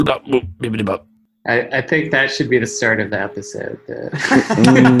I think that should be the start of the episode.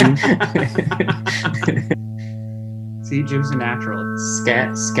 See, Jim's a natural.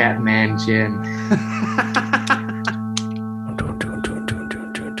 Scat man Jim.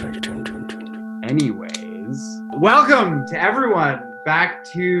 Anyways, welcome to everyone back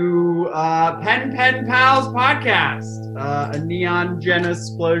to Pen Pals podcast, a Neon Gen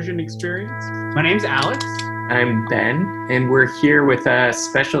explosion experience. My name's Alex. I'm Ben, and we're here with a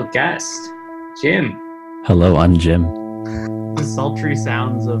special guest, Jim. Hello, I'm Jim. The sultry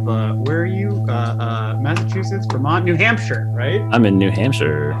sounds of, where are you? Massachusetts, Vermont, New Hampshire, right? I'm in New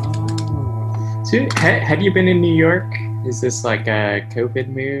Hampshire. So, have you been in New York? Is this like a COVID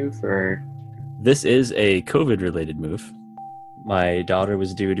move, or? This is a COVID-related move. My daughter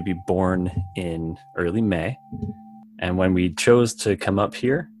was due to be born in early May, and when we chose to come up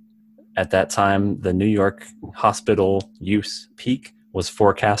here, at that time, the New York hospital use peak was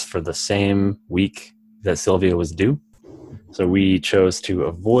forecast for the same week that Sylvia was due. So we chose to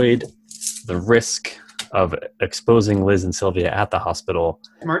avoid the risk of exposing Liz and Sylvia at the hospital.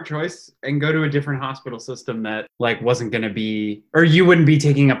 Smart choice, and go to a different hospital system that wasn't going to be, or you wouldn't be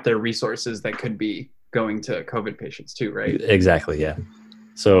taking up their resources that could be going to COVID patients too, right? Exactly, yeah.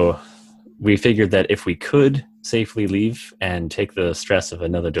 So we figured that if we could safely leave and take the stress of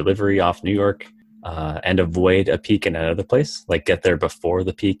another delivery off New York and avoid a peak in another place, like get there before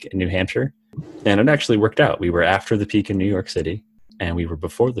the peak in New Hampshire. And it actually worked out. We were after the peak in New York City, and we were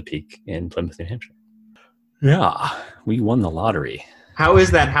before the peak in Plymouth, New Hampshire. Yeah, we won the lottery. How is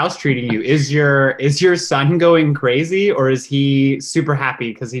that house treating you? Is your son going crazy, or is he super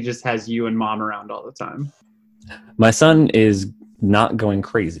happy because he just has you and mom around all the time? My son is not going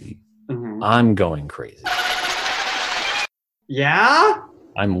crazy. Mm-hmm. I'm going crazy. Yeah?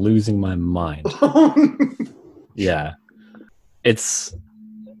 I'm losing my mind. Yeah. It's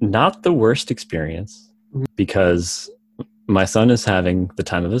not the worst experience because my son is having the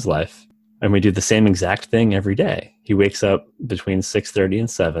time of his life, and we do the same exact thing every day. He wakes up between 6:30 and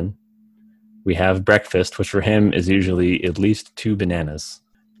 7. We have breakfast, which for him is usually at least 2 bananas.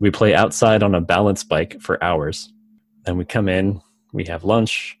 We play outside on a balance bike for hours. Then we come in, we have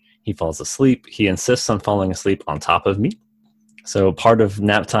lunch, he falls asleep. He insists on falling asleep on top of me. So part of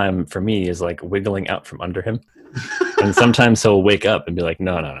nap time for me is like wiggling out from under him. And sometimes he'll wake up and be like,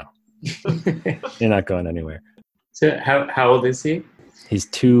 no. You're not going anywhere. So how old is he? He's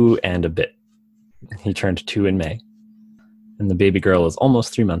 2 and a bit. He turned 2 in May. And the baby girl is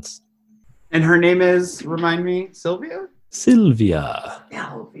almost 3 months. And her name is, remind me, Sylvia? Sylvia.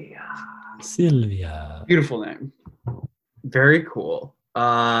 Beautiful name. Very cool.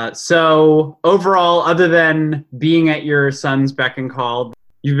 So overall, other than being at your son's beck and call,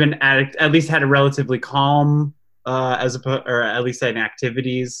 you've been at least had a relatively calm, or at least an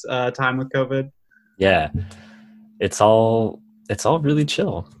activities time with COVID. Yeah, it's all really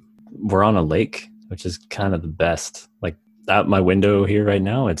chill. We're on a lake, which is kind of the best. Like out my window here right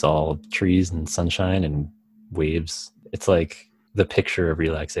now, it's all trees and sunshine and waves. It's like the picture of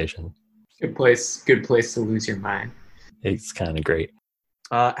relaxation. Good place to lose your mind. It's kind of great.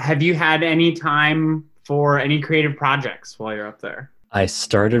 Have you had any time for any creative projects while you're up there? I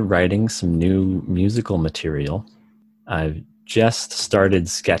started writing some new musical material. I've just started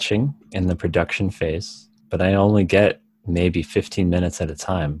sketching in the production phase, but I only get maybe 15 minutes at a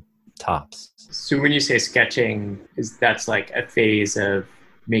time, tops. So when you say sketching, that's like a phase of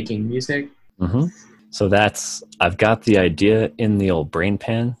making music? Mm-hmm. So I've got the idea in the old brain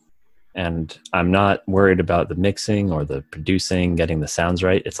pan, and I'm not worried about the mixing or the producing, getting the sounds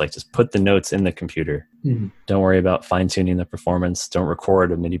right. It's like just put the notes in the computer. Mm-hmm. Don't worry about fine-tuning the performance. Don't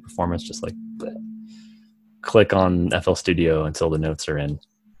record a MIDI performance. Just like click on FL Studio until the notes are in.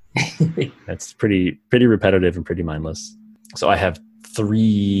 That's pretty repetitive and pretty mindless. So I have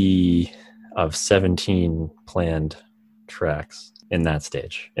 3 of 17 planned tracks in that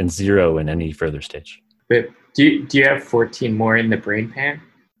stage, and 0 in any further stage. But do you have 14 more in the brain pan?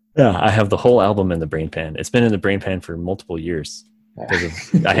 Yeah, I have the whole album in the brain pan. It's been in the brain pan for multiple years.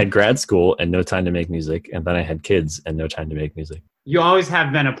 I had grad school and no time to make music, and then I had kids and no time to make music. You always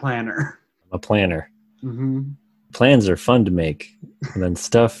have been a planner. I'm a planner. Mm-hmm. Plans are fun to make, and then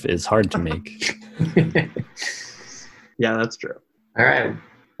stuff is hard to make. Yeah, that's true. All right.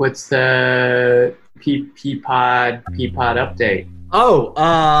 What's the Peapod update?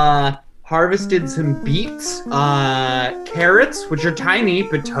 Harvested some beets, carrots, which are tiny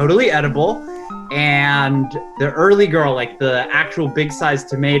but totally edible, and the early girl, like the actual big size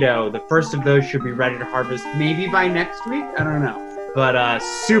tomato. The first of those should be ready to harvest maybe by next week. I don't know. But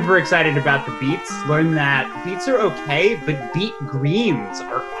super excited about the beets. Learned that beets are okay, but beet greens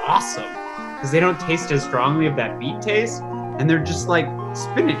are awesome because they don't taste as strongly of that beet taste, and they're just like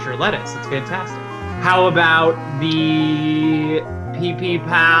spinach or lettuce. It's fantastic. How about the PP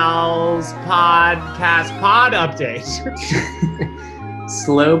Pals podcast pod update?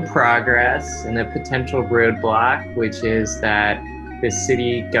 Slow progress and a potential roadblock, which is that the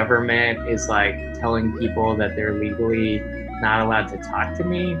city government is like telling people that they're legally not allowed to talk to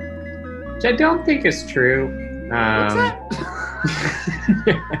me, which I don't think is true. What's that?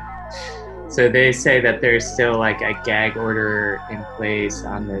 So they say that there's still like a gag order in place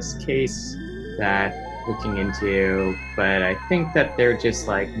on this case that looking into, but I think that they're just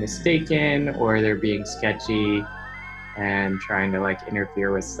like mistaken or they're being sketchy and trying to like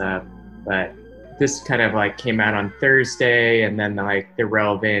interfere with stuff. But this kind of like came out on Thursday, and then like the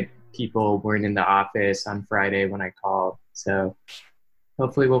relevant people weren't in the office on Friday when I called. So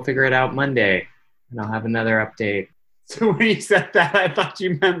hopefully we'll figure it out Monday and I'll have another update. So when you said that, I thought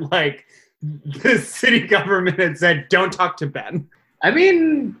you meant like the city government had said, don't talk to Ben. I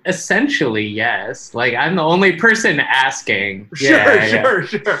mean, essentially, yes. Like, I'm the only person asking. Sure.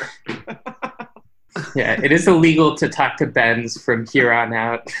 Yeah, it is illegal to talk to Ben's from here on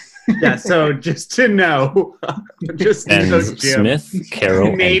out. Yeah, so just to know, just to know, Ben's Jim, Smith, Carroll,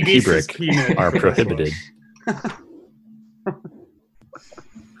 and maybe Kubrick subpoenaed. are prohibited.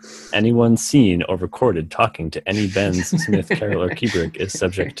 Anyone seen or recorded talking to any Ben's Smith, Carroll, or Kubrick is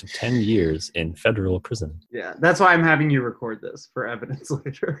subject to 10 years in federal prison. Yeah, that's why I'm having you record this for evidence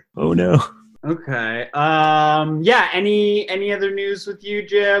later. Oh no. Okay. Yeah, any other news with you,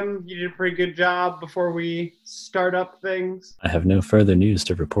 Jim? You did a pretty good job before we start up things. I have no further news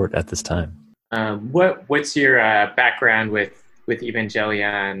to report at this time. What's your background with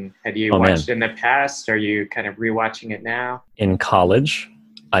Evangelion? Had you watched it in the past? Are you kind of rewatching it now? In college,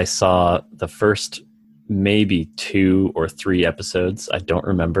 I saw the first maybe 2 or 3 episodes, I don't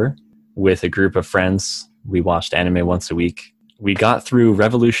remember, with a group of friends. We watched anime once a week. We got through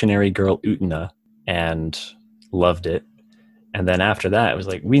Revolutionary Girl Utena and loved it. And then after that, it was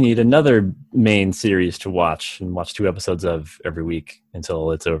like, we need another main series to watch and watch 2 episodes of every week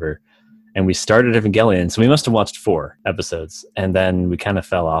until it's over. And we started Evangelion, so we must have watched 4 episodes. And then we kind of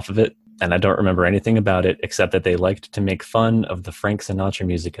fell off of it. And I don't remember anything about it except that they liked to make fun of the Frank Sinatra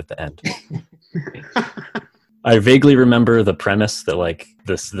music at the end. I vaguely remember the premise that like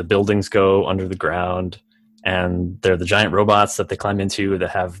the buildings go under the ground and they're the giant robots that they climb into that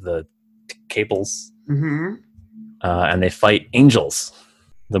have the cables. Mm-hmm. And they fight angels.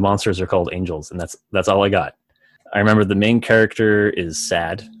 The monsters are called angels, and that's all I got. I remember the main character is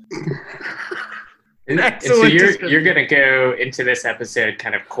sad. So you're gonna go into this episode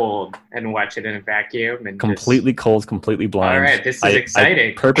kind of cold and watch it in a vacuum and completely cold, completely blind. All right, this is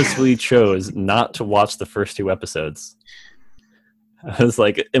exciting. I purposely chose not to watch the first 2 episodes. I was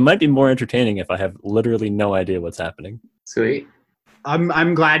like, it might be more entertaining if I have literally no idea what's happening. Sweet.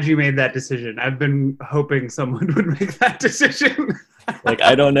 I'm glad you made that decision. I've been hoping someone would make that decision. Like,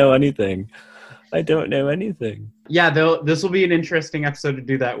 I don't know anything. I don't know anything. Yeah, this will be an interesting episode to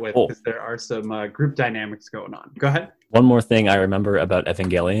do that with because there are some group dynamics going on. Go ahead. One more thing I remember about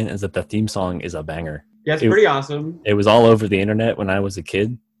Evangelion is that the theme song is a banger. Yeah, it's pretty awesome. It was all over the internet when I was a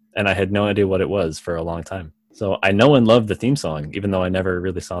kid, and I had no idea what it was for a long time. So I know and love the theme song, even though I never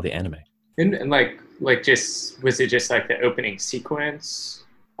really saw the anime. And like just was it just like the opening sequence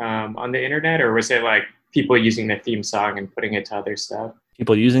on the internet, or was it like people using the theme song and putting it to other stuff?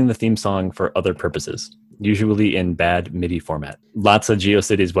 People using the theme song for other purposes, usually in bad MIDI format. Lots of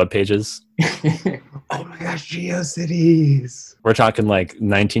GeoCities web pages. Oh my gosh, GeoCities! We're talking like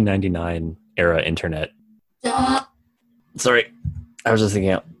 1999 era internet. Sorry, I was just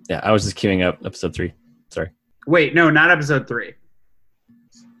thinking. I was just queuing up episode 3. Sorry. Wait, no, not episode 3.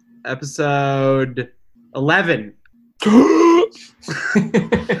 Episode 11.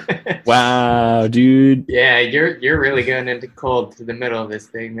 Wow, dude. Yeah, you're really going into cold to the middle of this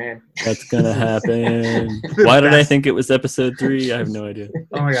thing, man. That's gonna happen. Why did I think it was episode 3? I have no idea.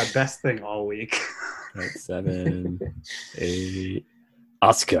 Oh my god, best thing all week. Right, 7, 8.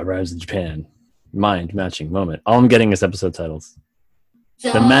 Asuka arrives in Japan. Mind matching moment. All I'm getting is episode titles.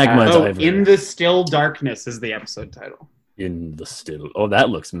 The Magma Diver. In the Still Darkness is the episode title. In the Still. Oh, that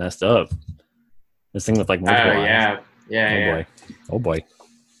looks messed up. This thing with like multiple eyes. Yeah. Oh boy.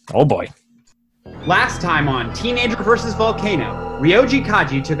 Last time on Teenager vs. Volcano, Ryoji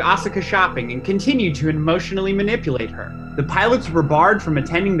Kaji took Asuka shopping and continued to emotionally manipulate her. The pilots were barred from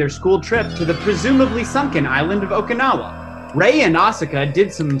attending their school trip to the presumably sunken island of Okinawa. Rei and Asuka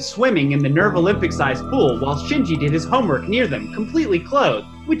did some swimming in the Nerve Olympic-sized pool while Shinji did his homework near them, completely clothed,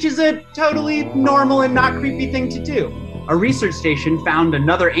 which is a totally normal and not creepy thing to do. A research station found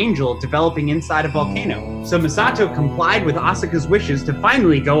another angel developing inside a volcano, so Misato complied with Asuka's wishes to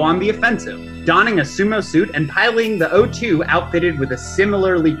finally go on the offensive. Donning a sumo suit and piloting the O2 outfitted with a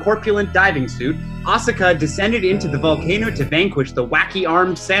similarly corpulent diving suit, Asuka descended into the volcano to vanquish the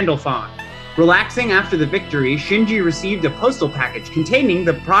wacky-armed Sandalphon. Relaxing after the victory, Shinji received a postal package containing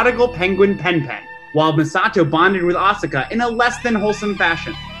the prodigal penguin Pen Pen, while Misato bonded with Asuka in a less than wholesome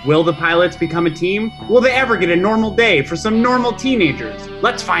fashion. Will the pilots become a team? Will they ever get a normal day for some normal teenagers?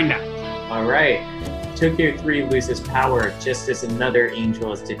 Let's find out. All right. Tokyo 3 loses power just as another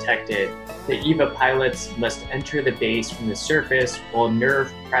angel is detected. The EVA pilots must enter the base from the surface while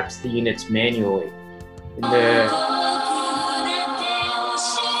Nerve preps the units manually. In the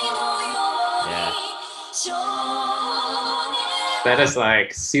That is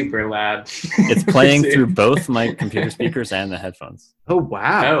like super loud. It's playing through both my computer speakers and the headphones. Oh,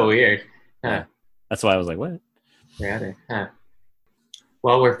 wow. Oh, weird. Huh. Yeah. That's why I was like, what? Yeah. Huh.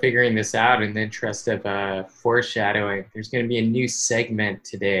 While we're figuring this out, in the interest of foreshadowing, there's going to be a new segment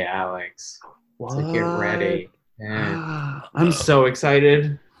today, Alex. What? So get ready. Yeah. I'm so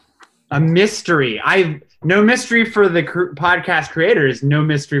excited. A mystery. No mystery for the podcast creators, no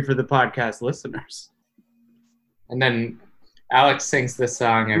mystery for the podcast listeners. And then Alex sings this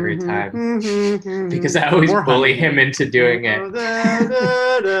song every time because I always bully him into doing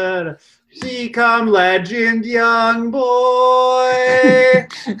it. Become legend, young boy.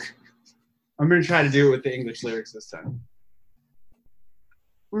 I'm going to try to do it with the English lyrics this time.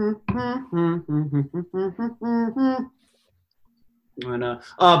 When a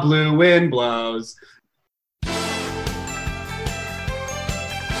blue wind blows.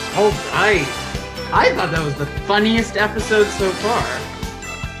 All right. I thought that was the funniest episode so far.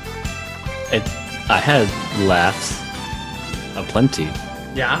 I had laughs aplenty.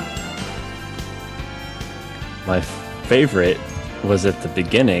 Yeah. My favorite was at the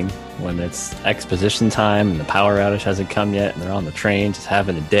beginning when it's exposition time and the power outage hasn't come yet and they're on the train just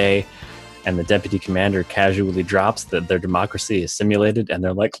having a day and the deputy commander casually drops that their democracy is simulated and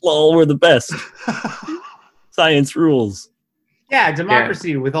they're like, lol, we're the best. Science rules. Yeah,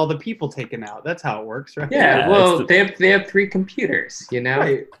 democracy with all the people taken out. That's how it works, right? Yeah, well, they have 3 computers, you know?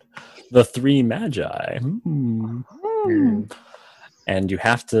 Right. The 3 magi. And you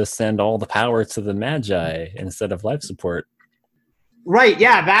have to send all the power to the magi instead of life support. Right,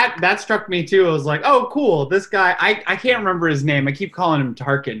 yeah, that struck me too. I was like, oh, cool. This guy, I can't remember his name. I keep calling him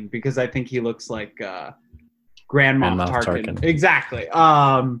Tarkin because I think he looks like Grand Moff Tarkin. Exactly.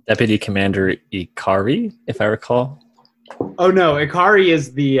 Deputy Commander Ikari, if I recall. Oh no, Ikari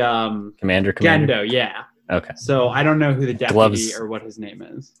is the Commander. Gendo, yeah. Okay. So I don't know who the deputy or what his name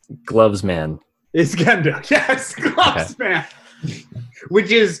is. Gloves Man. It's Gendo. Yes, Gloves Man. Which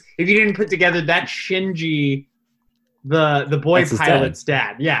is, if you didn't put together, that's Shinji, the boy pilot's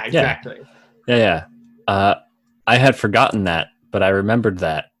dad. Yeah, exactly. Yeah. I had forgotten that, but I remembered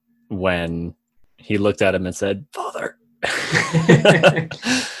that when he looked at him and said, "Father."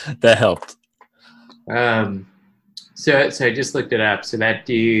 That helped. So I just looked it up. So that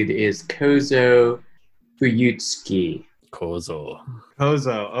dude is Kozo Fuyutsuki. Kozo.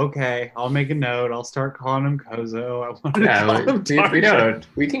 Okay. I'll make a note. I'll start calling him Kozo. I want to call him Tarkin. We don't.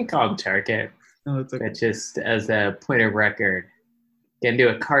 We can call him Tarkin. No, it's okay. But just as a point of record,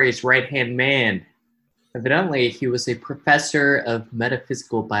 Gendo Ikari's right-hand man. Evidently, he was a professor of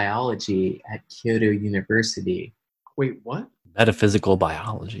metaphysical biology at Kyoto University. Wait, what? Metaphysical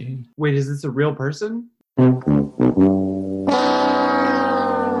biology. Wait, is this a real person?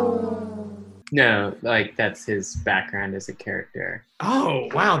 No, like that's his background as a character. Oh,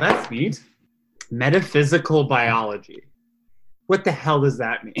 wow, that's neat. Metaphysical biology. What the hell does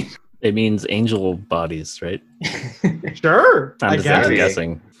that mean? It means angel bodies, right? Sure, I I'm guess.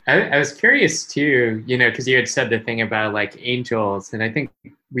 guessing. I was curious too, because you had said the thing about like angels, and I think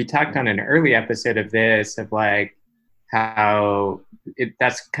we talked on an early episode of this of like how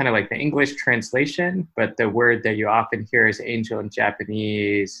that's kind of like the English translation, but the word that you often hear is angel in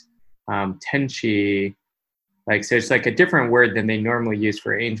Japanese, tenshi, like, so it's like a different word than they normally use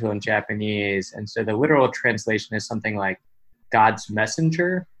for angel in Japanese. And so the literal translation is something like God's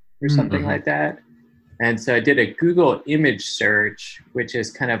messenger or something like that. And so I did a Google image search, which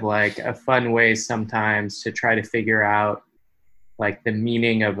is kind of like a fun way sometimes to try to figure out like the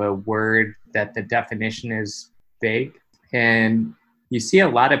meaning of a word that the definition is vague. And you see a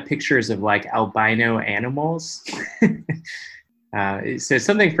lot of pictures of like albino animals. So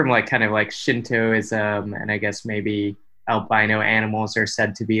something from like kind of like Shintoism and I guess maybe albino animals are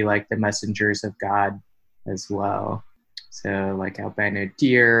said to be like the messengers of God as well. So like albino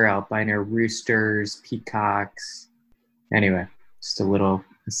deer, albino roosters, peacocks. Anyway, just a little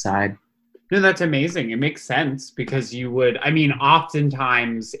aside. No, that's amazing. It makes sense because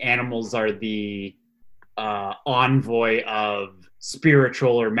oftentimes animals are the envoy of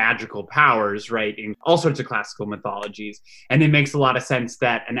spiritual or magical powers, right? In all sorts of classical mythologies. And it makes a lot of sense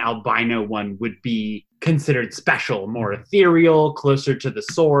that an albino one would be considered special, more ethereal, closer to the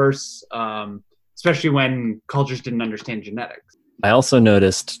source, especially when cultures didn't understand genetics. I also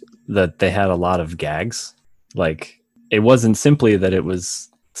noticed that they had a lot of gags. Like, it wasn't simply that it was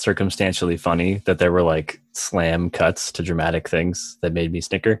circumstantially funny, that there were like slam cuts to dramatic things that made me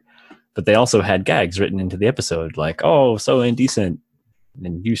snicker, but they also had gags written into the episode, like, oh, so indecent,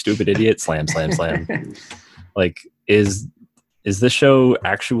 and you stupid idiot, slam, slam, slam. Like, is this show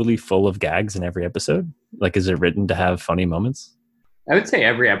actually full of gags in every episode? Like, is it written to have funny moments? I would say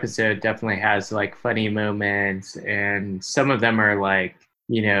every episode definitely has like funny moments, and some of them are like,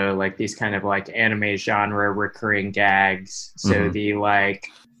 you know, like these kind of like anime genre recurring gags. So the like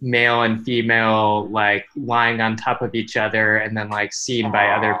male and female like lying on top of each other and then like seen by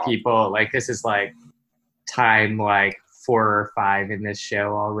other people. Like this is like time like 4 or 5 in this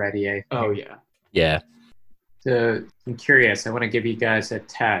show already, I think. Oh yeah. Yeah. So I'm curious. I want to give you guys a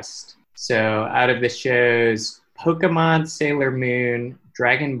test. So out of the shows Pokemon, Sailor Moon,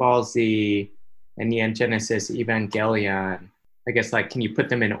 Dragon Ball Z, and Neon Genesis Evangelion, I guess, like, can you put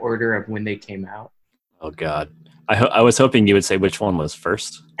them in order of when they came out? Oh God, I was hoping you would say which one was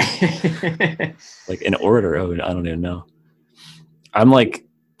first, like in order. Oh, I don't even know. I'm like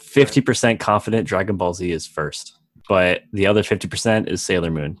 50% confident Dragon Ball Z is first, but the other 50% is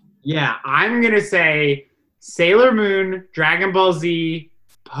Sailor Moon. Yeah, I'm gonna say Sailor Moon, Dragon Ball Z,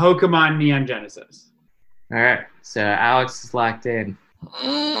 Pokemon, Neon Genesis. All right, so Alex is locked in.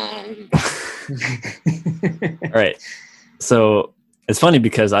 All right. So it's funny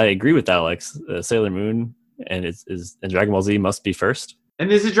because I agree with Alex. Sailor Moon and Dragon Ball Z must be first. And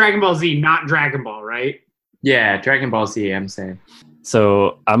this is Dragon Ball Z, not Dragon Ball, right? Yeah, Dragon Ball Z, I'm saying.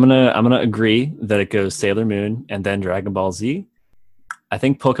 So I'm gonna agree that it goes Sailor Moon and then Dragon Ball Z. I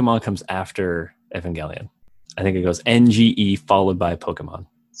think Pokemon comes after Evangelion. I think it goes NGE followed by Pokemon.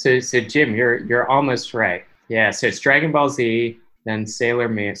 So Jim, you're almost right. Yeah, so it's Dragon Ball Z, then Sailor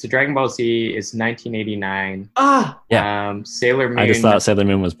Moon. So Dragon Ball Z is 1989. Yeah. Sailor Moon. I just thought Sailor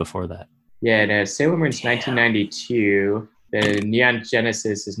Moon was before that. Yeah, no, Sailor Moon's 1992. The Neon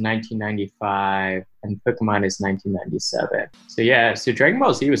Genesis is 1995, and Pokemon is 1997. So yeah, so Dragon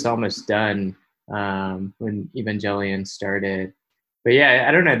Ball Z was almost done when Evangelion started. But yeah,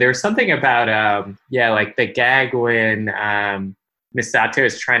 I don't know. There was something about like the gag when Misato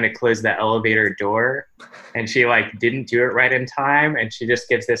is trying to close the elevator door, and she like didn't do it right in time, and she just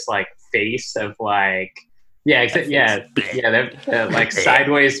gives this like face of like that like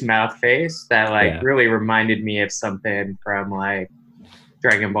sideways mouth face that like really reminded me of something from like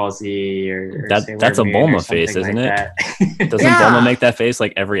Dragon Ball Z or that's a Bulma face, isn't it? Doesn't Bulma make that face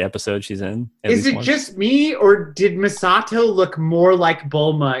like every episode she's in? Is it just me, or did Misato look more like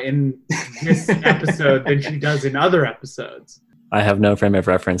Bulma in this episode than she does in other episodes? I have no frame of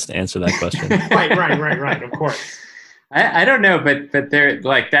reference to answer that question. Right. Of course. I don't know, but there,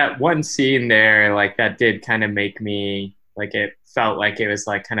 like that one scene there, like that did kind of make me like, it felt like it was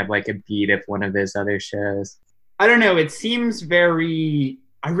like kind of like a beat of one of those other shows. I don't know. It seems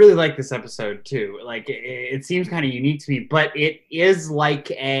I really like this episode too. Like it seems kind of unique to me, but it is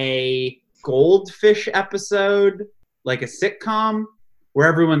like a Goldfish episode, like a sitcom where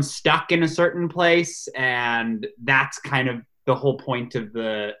everyone's stuck in a certain place, and that's kind of the whole point of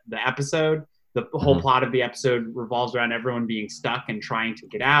the episode. The whole plot of the episode revolves around everyone being stuck and trying to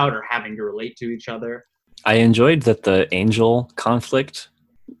get out or having to relate to each other. I enjoyed that the angel conflict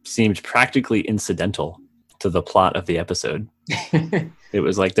seemed practically incidental to the plot of the episode. It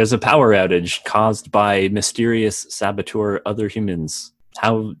was like, there's a power outage caused by mysterious saboteur other humans.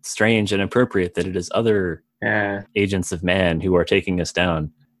 How strange and appropriate that it is other agents of man who are taking us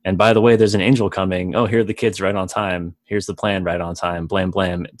down. And by the way, there's an angel coming. Oh, here are the kids right on time. Here's the plan right on time. Blam,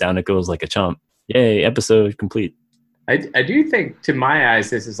 blam. Down it goes like a chump. Yay, episode complete. I do think, to my eyes,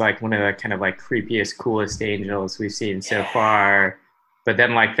 this is like one of the kind of like creepiest, coolest angels we've seen so far. But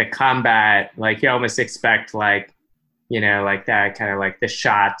then like the combat, like you almost expect like, you know, like that kind of like the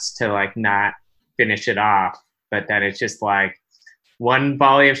shots to like not finish it off. But then it's just like one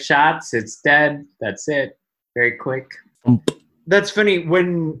volley of shots, it's dead. That's it. Very quick. That's funny.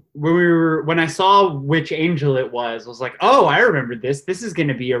 When I saw which angel it was, I was like, oh, I remember this. This is going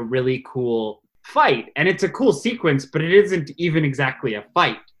to be a really cool fight, and it's a cool sequence, but it isn't even exactly a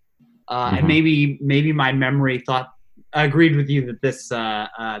fight. And maybe my memory agreed with you that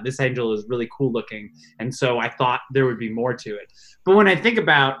this angel is really cool looking, and so I thought there would be more to it. But when I think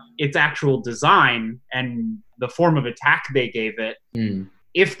about its actual design and the form of attack they gave it,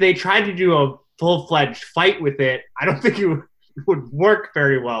 if they tried to do a full-fledged fight with it, I don't think it would work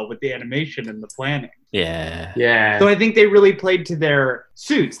very well with the animation and the planning. Yeah. So I think they really played to their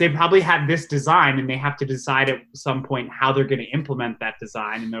suits. They probably had this design, and they have to decide at some point how they're going to implement that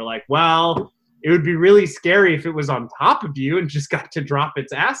design. And they're like, well, it would be really scary if it was on top of you and just got to drop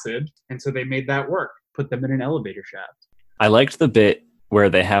its acid. And so they made that work, put them in an elevator shaft. I liked the bit where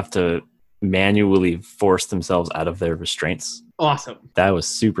they have to manually force themselves out of their restraints. Awesome. That was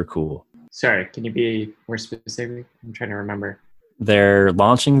super cool. Sorry, can you be more specific? I'm trying to remember. They're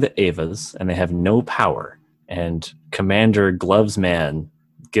launching the Avas, and they have no power. And Commander Glovesman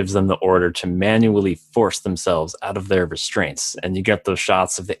gives them the order to manually force themselves out of their restraints. And you get those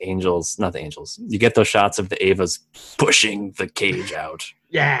shots of the angels, not the angels. You get those shots of the Avas pushing the cage out.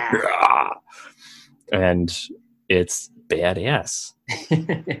 Yeah. And it's badass.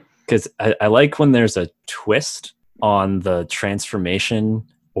 Because I like when there's a twist on the transformation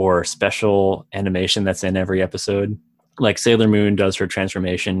or special animation that's in every episode. Like Sailor Moon does her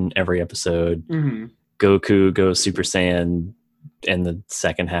transformation every episode. Mm-hmm. Goku goes Super Saiyan in the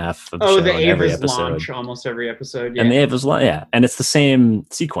second half of the show. The every Ava's episode. launch almost every episode. Yeah. And the Ava's launch, yeah. And it's the same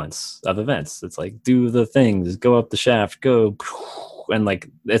sequence of events. It's like, do the things, go up the shaft, go. And like,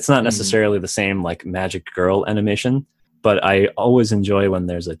 it's not necessarily the same like Magic Girl animation, but I always enjoy when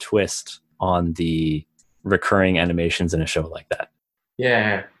there's a twist on the recurring animations in a show like that.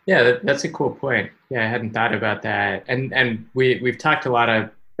 Yeah, that's a cool point. Yeah, I hadn't thought about that. And we've talked a lot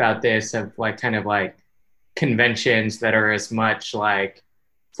about this of like kind of like conventions that are as much like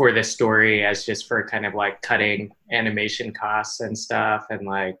for the story as just for kind of like cutting animation costs and stuff. And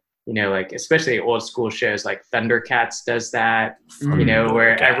like, you know, like especially old school shows like Thundercats does that, you know,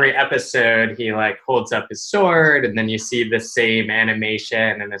 where every episode he like holds up his sword and then you see the same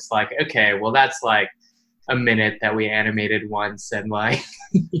animation and it's like, okay, well that's like a minute that we animated once and like,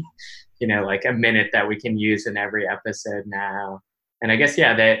 you know, like a minute that we can use in every episode now. And I guess,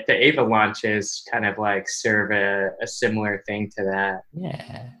 yeah, the Ava launches kind of like serve a similar thing to that.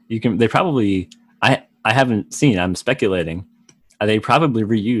 Yeah. They probably, I haven't seen, I'm speculating, they probably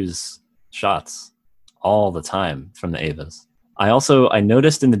reuse shots all the time from the Avas. I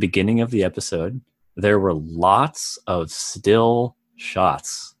noticed in the beginning of the episode, there were lots of still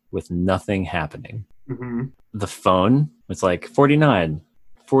shots with nothing happening. Mm-hmm. The phone was like 49,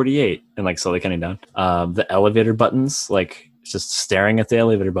 48, and like slowly counting down. The elevator buttons, like just staring at the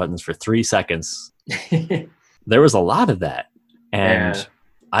elevator buttons for 3 seconds. There was a lot of that. And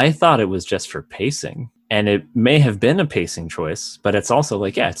I thought it was just for pacing. And it may have been a pacing choice, but it's also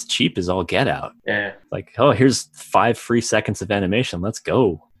like, yeah, it's cheap as all get out. Yeah. Like, oh, here's 5 free seconds of animation. Let's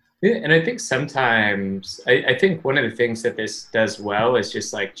go. Yeah, and I think sometimes, I think one of the things that this does well is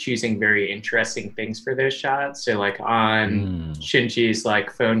just like choosing very interesting things for those shots. So like on Shinji's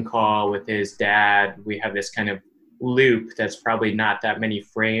like phone call with his dad, we have this kind of loop that's probably not that many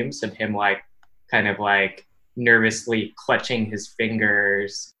frames of him like kind of like nervously clutching his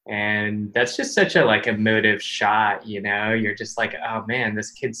fingers. And that's just such a like emotive shot, you know? You're just like, oh man, this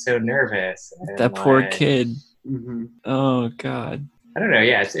kid's so nervous. And that poor like, kid. Mm-hmm. Oh God. I don't know.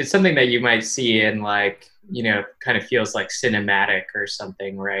 Yeah, it's something that you might see in like, you know, kind of feels like cinematic or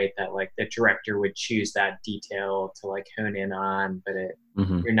something, right? That like the director would choose that detail to like hone in on, but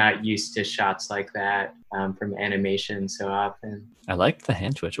you're not used to shots like that from animation so often. I liked the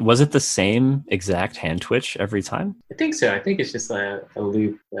hand twitch. Was it the same exact hand twitch every time? I think so. I think it's just a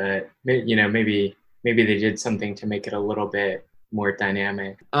loop, but you know, maybe they did something to make it a little bit more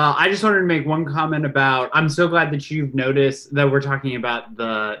dynamic. I just wanted to make one comment about, I'm so glad that you've noticed that we're talking about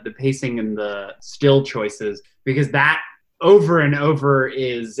the pacing and the still choices, because that over and over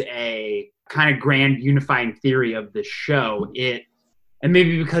is a kind of grand unifying theory of this show. And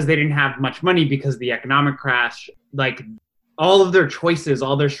maybe because they didn't have much money because of the economic crash, like all of their choices,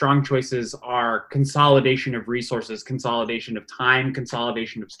 all their strong choices are consolidation of resources, consolidation of time,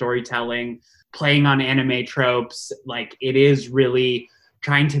 consolidation of storytelling, playing on anime tropes. Like it is really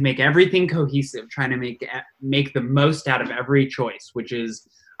trying to make everything cohesive, trying to make the most out of every choice, which is,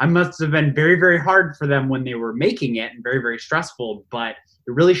 I must have been very, very hard for them when they were making it and very, very stressful, but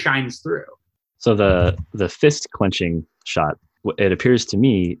it really shines through. So the fist clenching shot, it appears to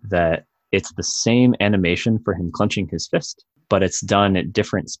me that it's the same animation for him clenching his fist, but it's done at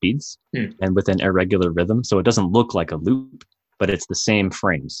different speeds and with an irregular rhythm. So it doesn't look like a loop, but it's the same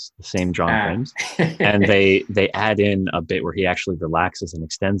frames, the same drawn frames. And they add in a bit where he actually relaxes and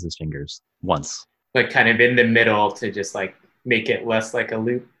extends his fingers once. Like kind of in the middle to just like make it less like a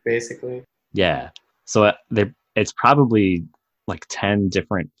loop, basically. Yeah. So it's probably like 10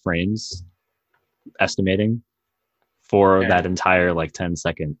 different frames estimating for that entire like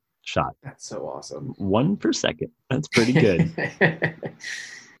 10-second shot. That's so awesome. 1 per second. That's pretty good.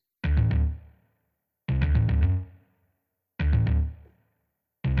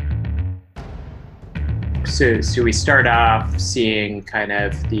 So we start off seeing kind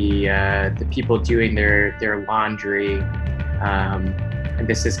of the people doing their laundry, and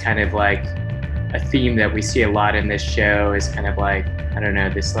this is kind of like a theme that we see a lot in this show. Is kind of like, I don't know,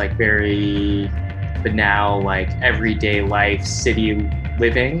 this like very banal, like everyday life, city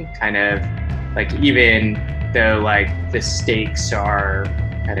living, kind of like, even though like the stakes are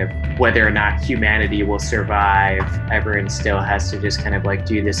kind of whether or not humanity will survive, everyone still has to just kind of like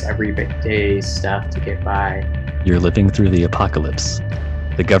do this everyday stuff to get by. You're living through the apocalypse.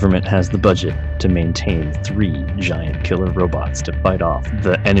 The government has the budget to maintain 3 giant killer robots to fight off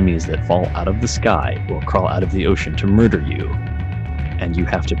the enemies that fall out of the sky or crawl out of the ocean to murder you. And you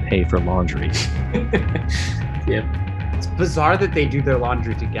have to pay for laundry. Yep. It's bizarre that they do their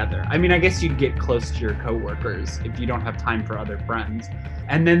laundry together. I mean, I guess you'd get close to your coworkers if you don't have time for other friends.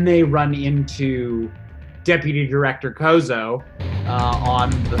 And then they run into Deputy Director Kozo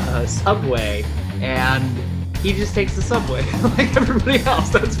on the subway, and he just takes the subway like everybody else.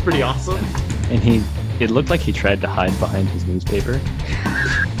 That's pretty awesome. And it looked like he tried to hide behind his newspaper.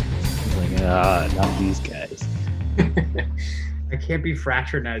 He's like, not these guys. I can't be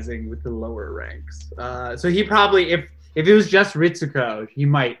fraternizing with the lower ranks. So he probably, if it was just Ritsuko, he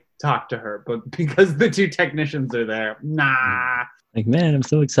might talk to her, but because the 2 technicians are there, nah. Like, man, I'm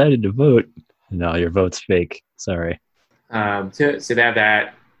so excited to vote. No, your vote's fake. Sorry. So they have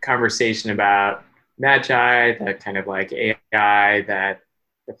that conversation about Magi, that kind of like AI that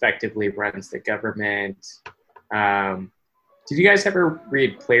effectively runs the government. Did you guys ever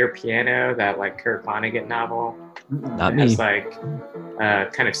read Player Piano, that like Kurt Vonnegut novel? Not It me. has like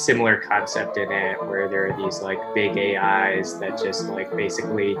kind of similar concept in it, where there are these like big AIs that just like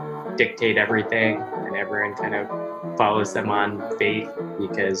basically dictate everything, and everyone kind of follows them on faith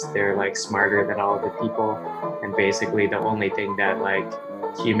because they're like smarter than all of the people. And basically the only thing that like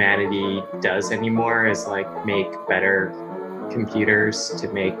humanity does anymore is like make better computers to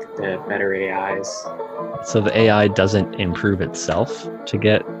make the better AIs. So the AI doesn't improve itself to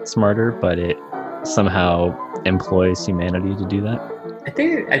get smarter, but it somehow employs humanity to do that? I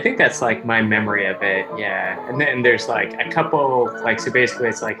think that's like my memory of it, yeah. And then there's like a couple, like, so basically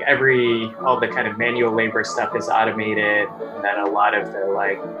it's like all the kind of manual labor stuff is automated, and then a lot of the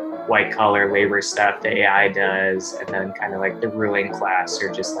like white collar labor stuff the AI does, and then kind of like the ruling class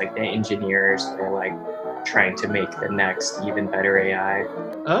are just like the engineers. They're like trying to make the next even better AI.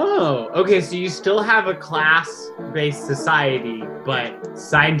 Oh, okay. So you still have a class-based society, but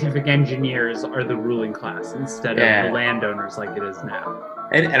scientific engineers are the ruling class instead of the landowners like it is now.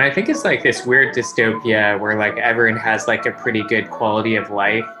 And I think it's like this weird dystopia where like everyone has like a pretty good quality of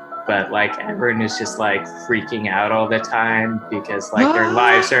life, but like everyone is just like freaking out all the time because like their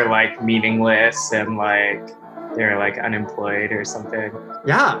lives are like meaningless and like they're like unemployed or something.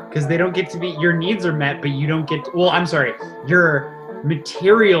 Yeah, because they don't get to be, your needs are met, but you don't get to, well, I'm sorry, your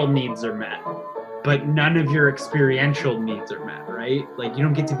material needs are met, but none of your experiential needs are met, right? Like you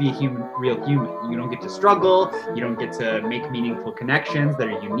don't get to be a real human. You don't get to struggle. You don't get to make meaningful connections that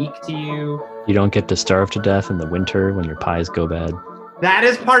are unique to you. You don't get to starve to death in the winter when your pies go bad. That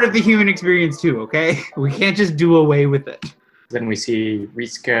is part of the human experience too, okay? We can't just do away with it. Then we see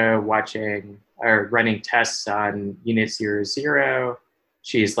Ritsuko running tests on Unit 00.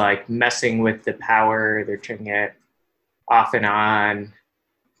 She's like messing with the power. They're turning it off and on.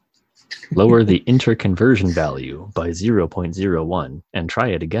 Lower the interconversion value by 0.01 and try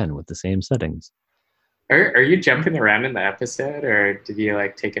it again with the same settings. Are you jumping around in the episode, or did you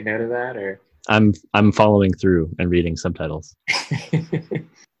like take a note of that? Or I'm following through and reading subtitles.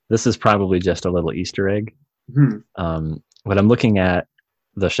 This is probably just a little Easter egg. But I'm looking at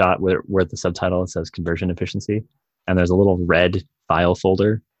the shot where the subtitle says conversion efficiency, and there's a little red file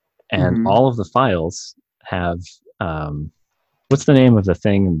folder, and all of the files have what's the name of the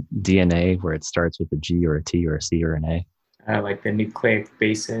thing in DNA where it starts with a G or a T or a C or an A? Like the nucleic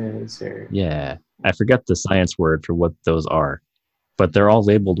bases, or yeah, I forget the science word for what those are, but they're all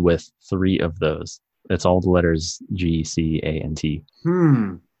labeled with 3 of those. It's all the letters G, C, A, and T.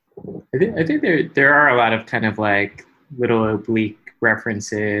 I think there are a lot of kind of like little oblique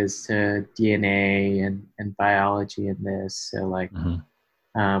references to DNA and biology in this. So like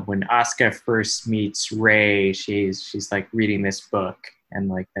when Asuka first meets Rey, she's like reading this book, and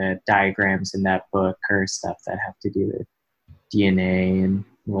like the diagrams in that book are stuff that have to do with DNA and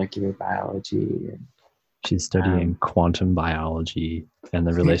molecular biology. And she's studying quantum biology and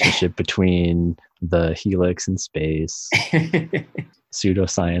the relationship between the helix and space.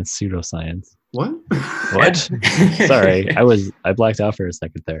 Pseudoscience. What? What? Sorry, I blacked out for a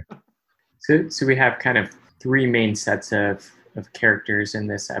second there. So we have kind of three main sets of characters in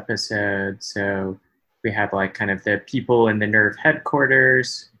this episode. So we have like kind of the people in the NERV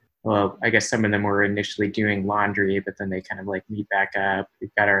headquarters. Well, I guess some of them were initially doing laundry, but then they kind of like meet back up.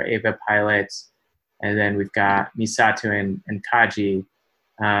 We've got our Eva pilots, and then we've got Misato and Kaji.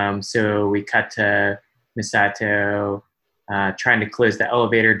 So we cut to Misato trying to close the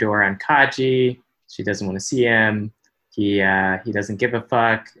elevator door on Kaji. She doesn't want to see him. He doesn't give a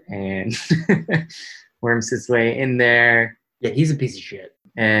fuck and worms his way in there. Yeah, he's a piece of shit.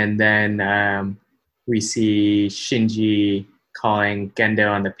 And then we see Shinji calling Gendo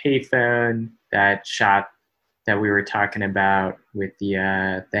on the payphone. That shot that we were talking about with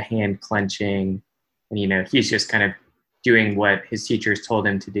the hand clenching, and he's just kind of doing what his teachers told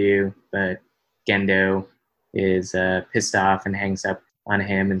him to do, but Gendo is pissed off and hangs up on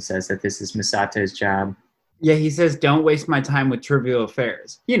him and says that this is Misato's job. Yeah, he says, "Don't waste my time with trivial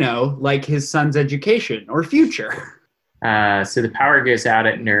affairs." Like his son's education or future. So the power goes out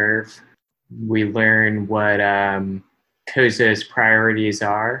at NERV. We learn what Kozo's priorities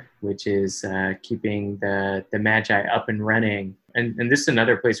are, which is keeping the Magi up and running. And this is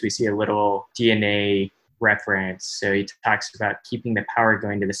another place we see a little DNA reference. So he talks about keeping the power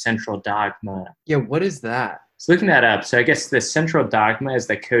going to the central dogma. Yeah, what is that? So looking that up, so I guess the central dogma is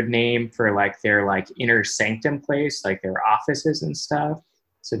the code name for like their like inner sanctum place, like their offices and stuff.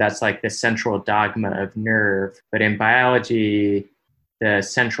 So that's like the central dogma of NERV. But in biology, the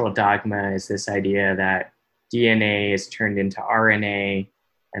central dogma is this idea that DNA is turned into RNA,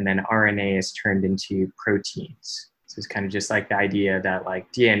 and then RNA is turned into proteins. So it's kind of just like the idea that like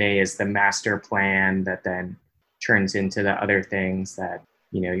DNA is the master plan that then turns into the other things that,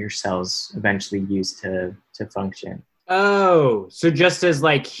 your cells eventually use to function. Oh, so just as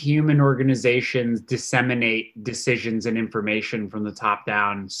like human organizations disseminate decisions and information from the top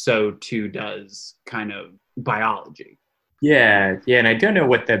down, so too does kind of biology. Yeah, and I don't know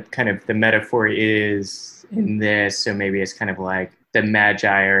what the kind of the metaphor is in this, so maybe it's kind of like the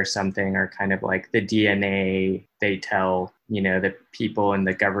Magi or something, or kind of like the DNA, they tell, the people in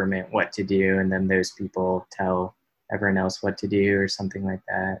the government what to do, and then those people tell everyone else what to do or something like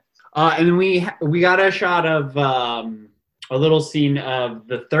that. And then we got a shot of a little scene of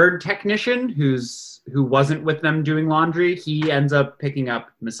the third technician who wasn't with them doing laundry. He ends up picking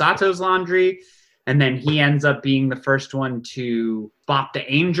up Misato's laundry, and then he ends up being the first one to spot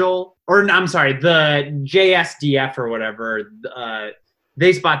the angel. Or I'm sorry, the JSDF or whatever.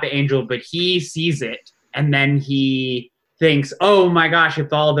 They spot the angel, but he sees it, and then he thinks, oh my gosh,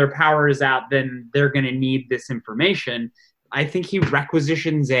 if all their power is out, then they're going to need this information. I think he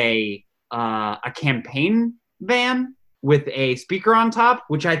requisitions a campaign van with a speaker on top,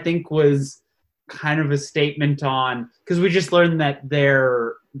 which I think was kind of a statement on, because we just learned that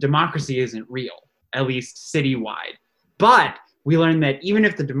their democracy isn't real, at least citywide. But we learned that even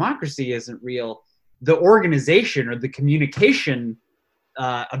if the democracy isn't real, the organization or the communication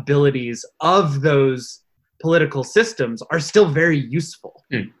abilities of those political systems are still very useful,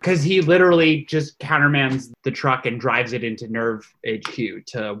 because he literally just countermands the truck and drives it into NERV HQ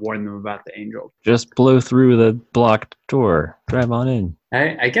to warn them about the angel. Just blow through the blocked door. Drive on in.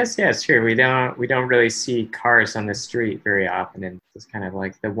 I guess, yeah, it's true. We don't really see cars on the street very often, and it's kind of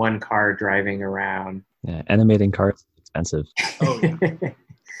like the one car driving around. Yeah, animating cars is expensive. Oh yeah.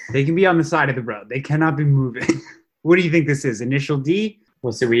 They can be on the side of the road. They cannot be moving. What do you think this is? Initial D?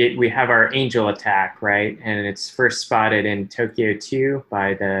 Well, so we have our angel attack, right? And it's first spotted in Tokyo 2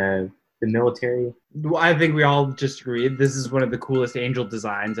 by the military. Well, I think we all just agreed this is one of the coolest angel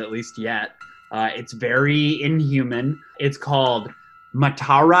designs, at least yet. It's very inhuman. It's called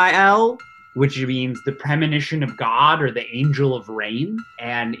Matarael, which means the premonition of God, or the angel of rain.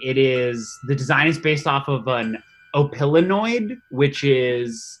 And the design is based off of an opilinoid, which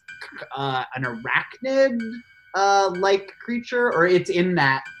is an arachnid like creature, or it's in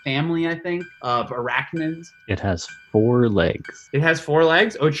that family, I think, of arachnids. It has 4 legs. It has 4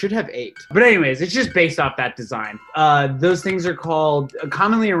 legs? Oh, it should have 8. But anyways, it's just based off that design. Those things are called,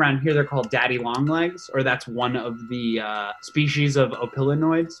 commonly around here, they're called daddy longlegs, or that's one of the species of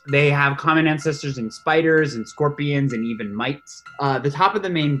opilinoids. They have common ancestors in spiders and scorpions and even mites. The top of the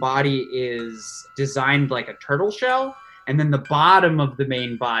main body is designed like a turtle shell. And then the bottom of the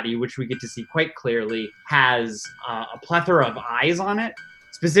main body, which we get to see quite clearly, has a plethora of eyes on it.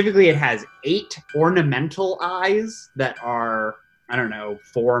 Specifically, it has 8 ornamental eyes that are, I don't know,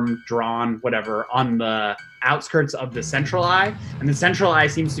 formed, drawn, whatever, on the outskirts of the central eye. And the central eye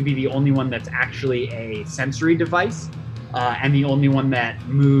seems to be the only one that's actually a sensory device, and the only one that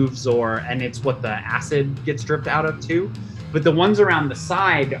moves, and it's what the acid gets dripped out of too. But the ones around the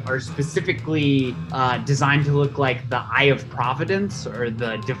side are specifically designed to look like the Eye of Providence, or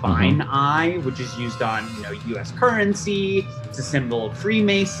the divine eye, which is used on, U.S. currency. It's a symbol of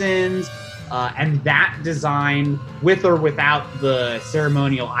Freemasons. And that design, with or without the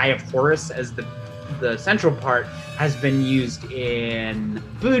ceremonial Eye of Horus as the central part, has been used in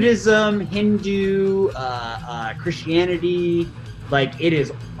Buddhism, Hindu, Christianity. Like, it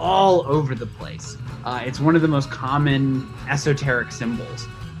is all over the place. It's one of the most common esoteric symbols.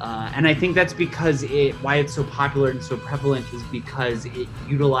 And I think that's because why it's so popular and so prevalent is because it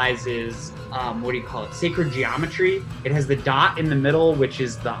utilizes, sacred geometry. It has the dot in the middle, which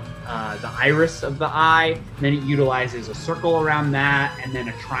is the iris of the eye. And then it utilizes a circle around that, and then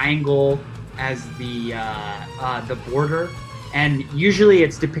a triangle as the border. And usually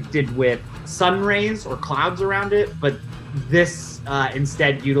it's depicted with sun rays or clouds around it, but this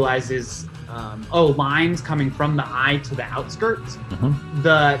instead utilizes lines coming from the eye to the outskirts.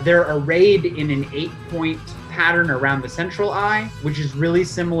 They're arrayed in an 8-point pattern around the central eye, which is really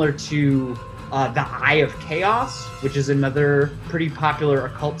similar to the Eye of Chaos, which is another pretty popular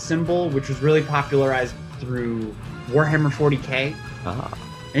occult symbol, which was really popularized through Warhammer 40K.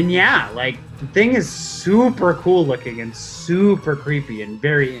 And yeah, like, the thing is super cool looking and super creepy and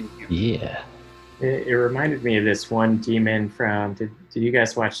very inhuman. Yeah. It reminded me of this one demon from, did you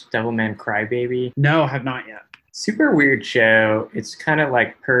guys watch Devilman Crybaby? No, have not yet. Super weird show. It's kind of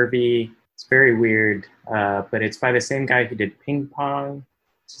like pervy. It's very weird, but it's by the same guy who did Ping Pong,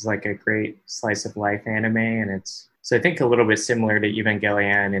 which is like a great slice of life anime. And it's, so I think a little bit similar to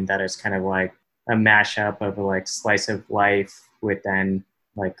Evangelion in that it's kind of like a mashup of like slice of life with then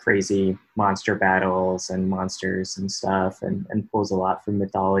like crazy monster battles and monsters and stuff, and pulls a lot from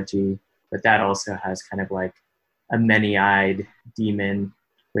mythology. But that also has kind of like a many-eyed demon,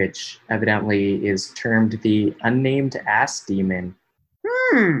 which evidently is termed the Unnamed Ass Demon.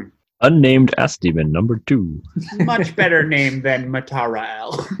 Unnamed Ass Demon, number 2. Much better name than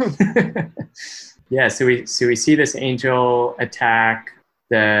Matarael. Yeah, so we see this angel attack.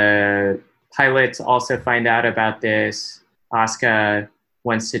 The pilots also find out about this. Asuka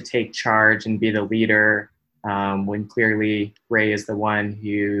wants to take charge and be the leader, when clearly Rey is the one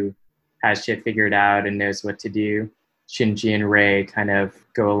who has shit figured out and knows what to do. Shinji and Rey kind of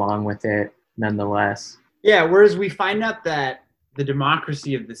go along with it nonetheless. Yeah, whereas we find out that the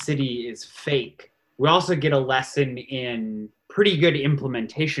democracy of the city is fake, we also get a lesson in pretty good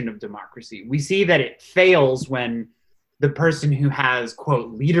implementation of democracy. We see that it fails when the person who has,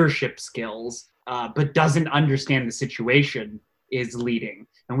 quote, leadership skills, but doesn't understand the situation is leading.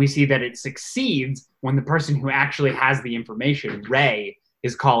 And we see that it succeeds when the person who actually has the information, Rey,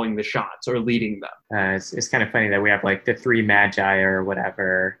 is calling the shots or leading them. It's kind of funny that we have like the 3 magi or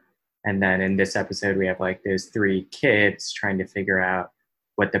whatever, and then in this episode we have like those 3 kids trying to figure out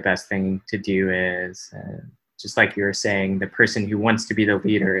what the best thing to do is. Just like you were saying, the person who wants to be the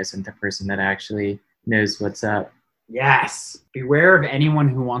leader isn't the person that actually knows what's up. Yes. Beware of anyone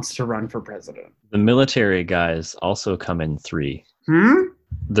who wants to run for president. The military guys also come in 3.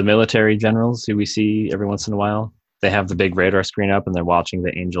 The military generals who we see every once in a while, they have the big radar screen up and they're watching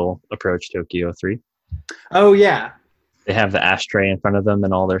the angel approach Tokyo 3. Oh, yeah. They have the ashtray in front of them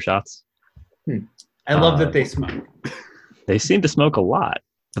in all their shots. I love that they smoke. They seem to smoke a lot,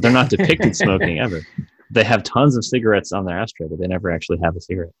 but they're not depicted smoking ever. They have tons of cigarettes on their ashtray, but they never actually have a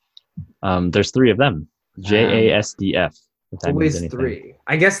cigarette. There's 3 of them. JASDF. Always 3.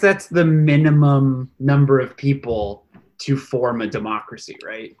 I guess that's the minimum number of people to form a democracy,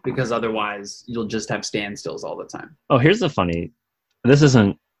 right? Because otherwise you'll just have standstills all the time. Oh, here's the funny, this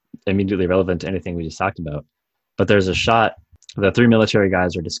isn't immediately relevant to anything we just talked about, but there's a shot, the 3 military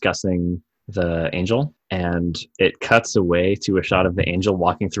guys are discussing the angel, and it cuts away to a shot of the angel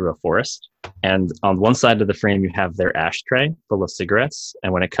walking through a forest. And on one side of the frame, you have their ashtray full of cigarettes.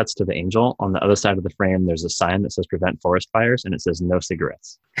 And when it cuts to the angel, on the other side of the frame, there's a sign that says prevent forest fires, and it says no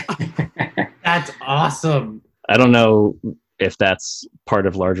cigarettes. That's awesome. I don't know if that's part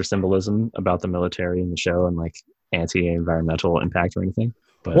of larger symbolism about the military in the show and like anti-environmental impact or anything.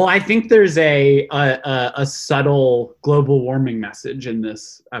 But Well, I think there's a subtle global warming message in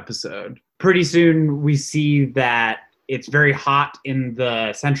this episode. Pretty soon we see that it's very hot in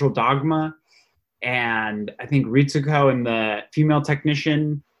the central dogma, and I think Ritsuko and the female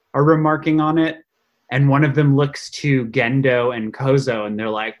technician are remarking on it. And one of them looks to Gendo and Kozo, and they're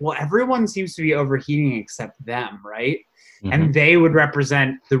like, well, everyone seems to be overheating except them, right? And they would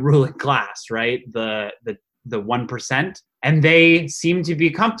represent the ruling class, right? The 1%. And they seem to be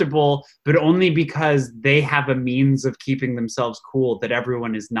comfortable, but only because they have a means of keeping themselves cool that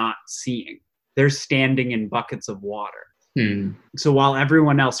everyone is not seeing. They're standing in buckets of water. So while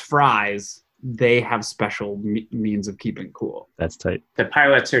everyone else fries, they have special means of keeping cool. That's tight. The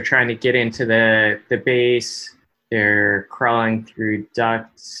pilots are trying to get into the base. They're crawling through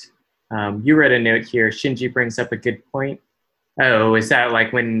ducts. You read a note here. Shinji brings up a good point. Oh, is that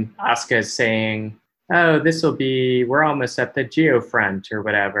like when Asuka is saying, oh, we're almost at the geofront or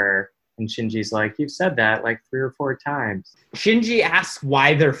whatever. And Shinji's like, you've said that like 3 or 4 times. Shinji asks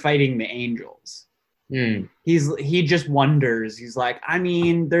why they're fighting the angels. He just wonders. He's like, I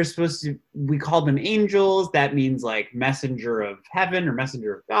mean, we call them angels. That means like messenger of heaven or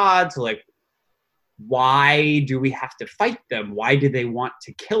messenger of God. So like, why do we have to fight them? Why do they want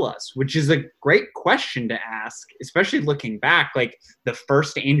to kill us? Which is a great question to ask, especially looking back. Like the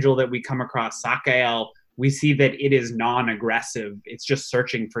first angel that we come across, Sakael, we see that it is non-aggressive. It's just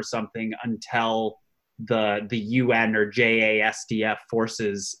searching for something until the UN or JASDF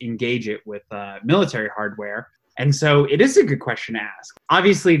forces engage it with military hardware. And so it is a good question to ask.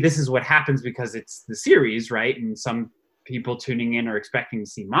 Obviously, this is what happens because it's the series, right? And some people tuning in are expecting to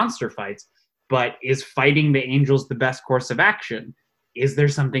see monster fights. But is fighting the angels the best course of action? Is there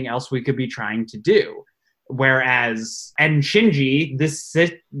something else we could be trying to do? Whereas, and Shinji,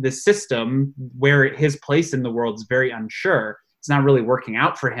 this system where his place in the world is very unsure, it's not really working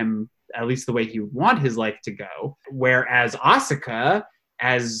out for him, at least the way he would want his life to go. Whereas Asuka,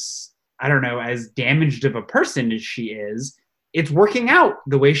 as damaged of a person as she is, it's working out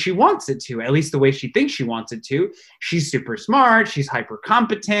the way she wants it to, at least the way she thinks she wants it to. She's super smart. She's hyper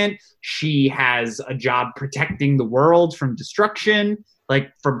competent. She has a job protecting the world from destruction.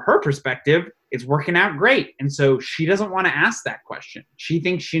 Like from her perspective, it's working out great. And so she doesn't want to ask that question. She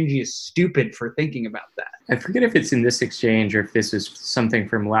thinks Shinji is stupid for thinking about that. I forget if it's in this exchange or if this was something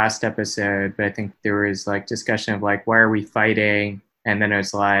from last episode, but I think there was like discussion of like, why are we fighting? And then it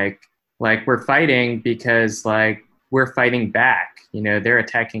was like we're fighting because like, we're fighting back, they're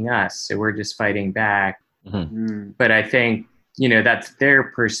attacking us. So we're just fighting back. But I think, that's their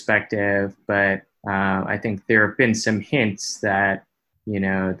perspective. But I think there have been some hints that,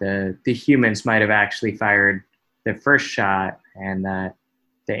 the humans might have actually fired the first shot and that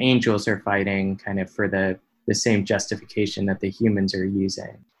the angels are fighting kind of for the same justification that the humans are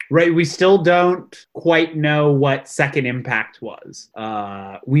using. Right. We still don't quite know what Second Impact was.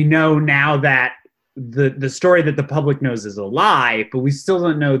 We know now that the story that the public knows is a lie, but we still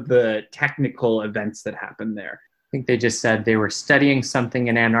don't know the technical events that happened there. I think they just said they were studying something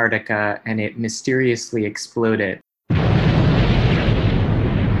in Antarctica and it mysteriously exploded. Or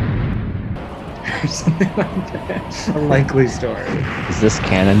something like that. A likely story. Is this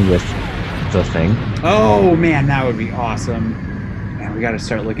canon with the Thing? Oh man, that would be awesome. Man, we got to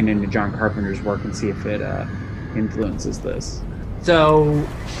start looking into John Carpenter's work and see if it influences this. So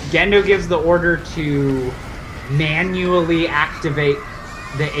Gendo gives the order to manually activate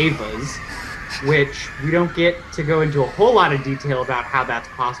the Avas, which we don't get to go into a whole lot of detail about how that's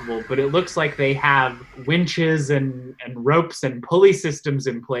possible, but it looks like they have winches and ropes and pulley systems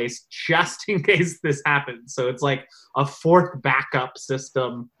in place just in case this happens. So it's like a fourth backup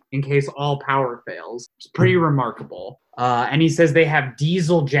system in case all power fails. It's pretty remarkable. And he says they have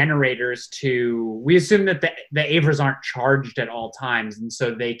diesel generators we assume that the Avas aren't charged at all times, and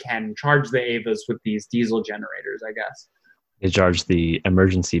so they can charge the Avas with these diesel generators, I guess. They charge the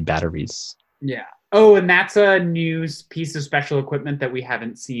emergency batteries. Yeah. Oh, and that's a new piece of special equipment that we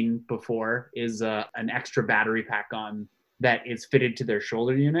haven't seen before, is an extra battery pack on that is fitted to their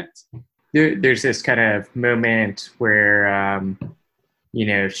shoulder units. There's this kind of moment where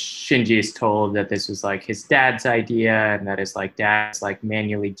Shinji is told that this was like his dad's idea and that his like dad's like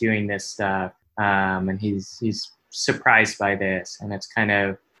manually doing this stuff. And he's surprised by this. And it's kind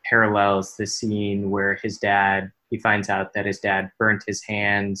of parallels the scene where he finds out that his dad burnt his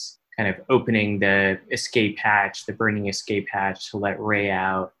hands, kind of opening the burning escape hatch to let Ray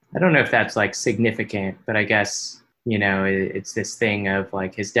out. I don't know if that's like significant, but I guess, it's this thing of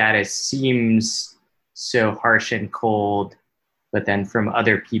like his dad seems so harsh and cold, but then from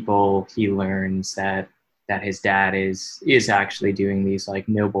other people he learns that his dad is actually doing these like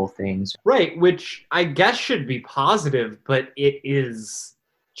noble things. Right, which I guess should be positive, but it is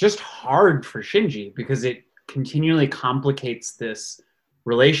just hard for Shinji because it continually complicates this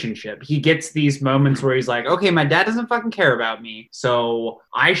relationship. He gets these moments where he's like, okay, my dad doesn't fucking care about me, so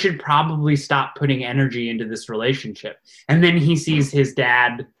I should probably stop putting energy into this relationship. And then he sees his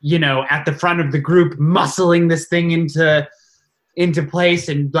dad, at the front of the group muscling this thing into place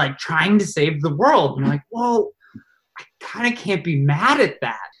and like trying to save the world. And I'm like, well, I kind of can't be mad at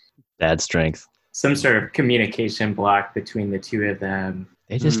that. Dad strength. Some sort of communication block between the two of them.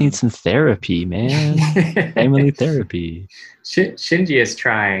 They just need some therapy, man. Family therapy. Shinji is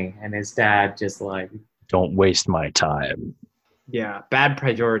trying, and his dad just like, don't waste my time. Yeah, bad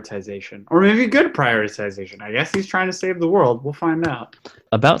prioritization. Or maybe good prioritization. I guess he's trying to save the world. We'll find out.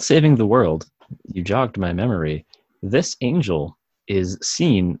 About saving the world, you jogged my memory. This angel is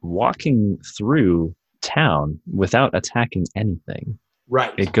seen walking through town without attacking anything.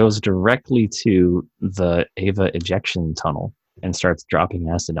 Right. It goes directly to the Eva ejection tunnel and starts dropping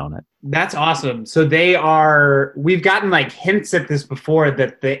acid on it. That's awesome. So we've gotten like hints at this before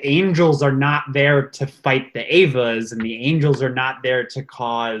that the angels are not there to fight the Evas and the angels are not there to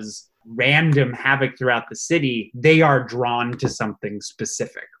cause random havoc throughout the city. They are drawn to something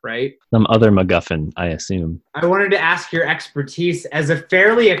specific, right? Some other MacGuffin, I assume. I wanted to ask your expertise as a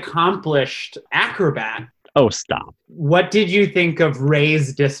fairly accomplished acrobat. Oh, stop. What did you think of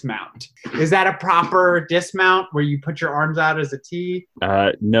Ray's dismount? Is that a proper dismount where you put your arms out as a T?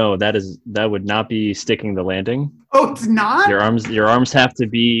 No, that would not be sticking the landing. Oh, it's not? Your arms have to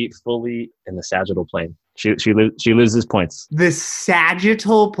be fully in the sagittal plane. She loses points. The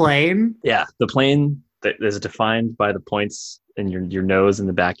sagittal plane? Yeah, the plane that is defined by the points in your nose and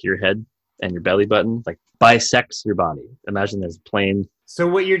the back of your head and your belly button, like bisects your body. Imagine there's a plane. So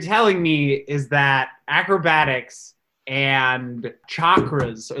what you're telling me is that acrobatics and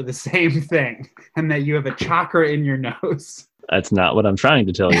chakras are the same thing, and that you have a chakra in your nose. That's not what I'm trying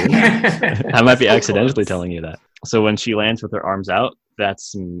to tell you. I might be accidentally telling you that. So when she lands with her arms out,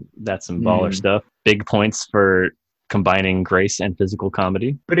 that's some baller stuff. Big points for combining grace and physical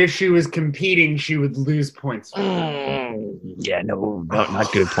comedy. But if she was competing, she would lose points. Yeah, no,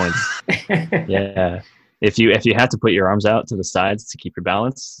 not good points. Yeah. If you have to put your arms out to the sides to keep your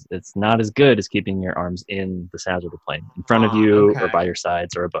balance, it's not as good as keeping your arms in the sagittal plane, in front of you or by your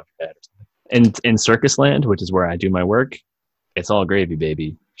sides or above your head. And in Circus Land, which is where I do my work, it's all gravy,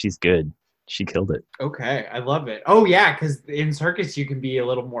 baby. She's good. She killed it. Okay, I love it. Oh, yeah, because in circus, you can be a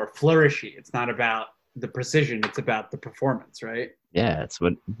little more flourishy. It's not about the precision. It's about the performance, right? Yeah, it's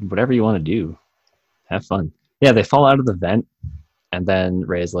whatever you want to do. Have fun. Yeah, they fall out of the vent, and then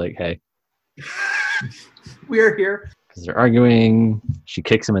Ray's like, hey. We're here. Because they're arguing. She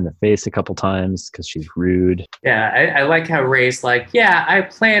kicks him in the face a couple times because she's rude. Yeah, I like how Ray's like, yeah, I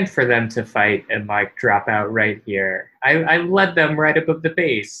planned for them to fight and like drop out right here. I led them right above the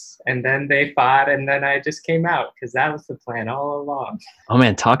base, and then they fought, and then I just came out because that was the plan all along. Oh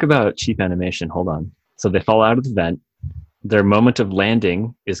man, talk about cheap animation. Hold on. So they fall out of the vent. Their moment of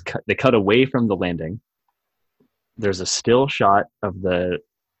landing is they cut away from the landing. There's a still shot of the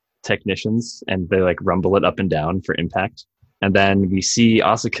technicians and they like rumble it up and down for impact, and then we see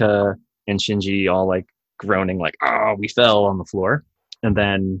Asuka and Shinji all like groaning like, oh, we fell on the floor. And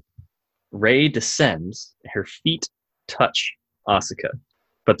then Ray descends, her feet touch Asuka,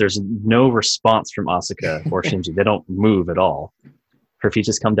 but there's no response from Asuka or Shinji. They don't move at all. Her feet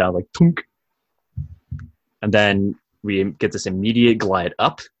just come down like tunk, and then we get this immediate glide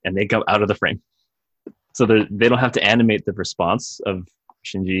up and they go out of the frame, so they don't have to animate the response of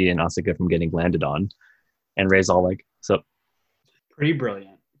Shinji and Asuka from getting landed on. And Ray's all like, so pretty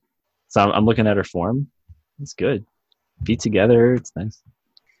brilliant. So I'm looking at her form. It's good. Feet together. It's nice.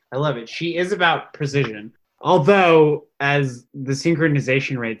 I love it. She is about precision. Although, as the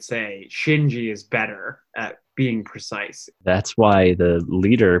synchronization rates say, Shinji is better at being precise. That's why the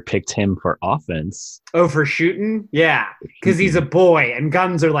leader picked him for offense. Oh, for shooting? Yeah. Because he's a boy and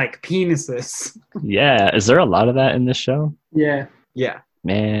guns are like penises. Yeah. Is there a lot of that in this show? Yeah. Yeah.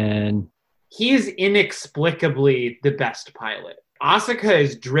 Man. He is inexplicably the best pilot. Asuka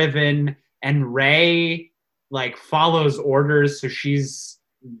is driven and Ray like follows orders, so she's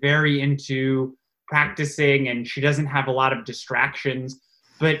very into practicing and she doesn't have a lot of distractions.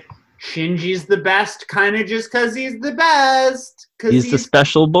 but Shinji's the best kind of just because he's the best. He's the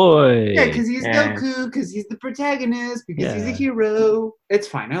special boy. Yeah, because he's Yeah. Goku, because he's the protagonist, because he's a Yeah. hero. It's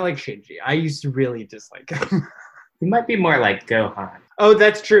fine. I like Shinji. I used to really dislike him. He might be more like Gohan. Oh,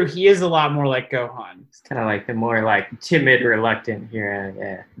 that's true. He is a lot more like Gohan. It's kind of like the more like timid, reluctant hero.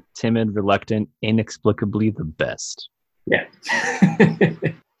 Yeah. Timid, reluctant, inexplicably the best. Yeah.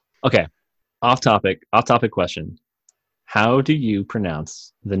 Okay, off topic question. How do you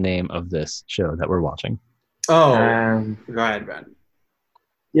pronounce the name of this show that we're watching? Oh, Go ahead, Ben.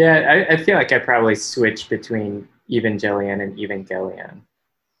 Yeah, I feel like I probably switch between Evangelion and Evangelion.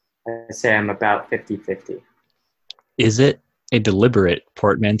 I say I'm about 50-50. Is it a deliberate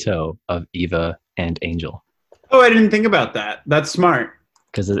portmanteau of Eva and Angel? Oh, I didn't think about that. That's smart.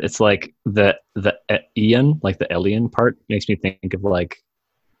 Because it's like the Ian, like the alien part, makes me think of like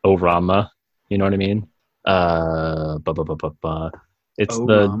Orama. You know what I mean? It's Orama?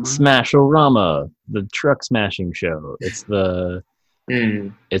 the Smash-O-Rama, the truck smashing show. It's the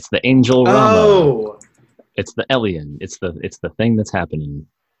Angel Rama. Oh, It's the alien. It's the thing that's happening.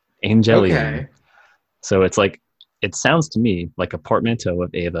 Angelion. okay. So it's like, it sounds to me like a portmanteau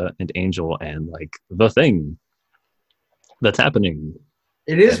of Eva and Angel and like the thing that's happening.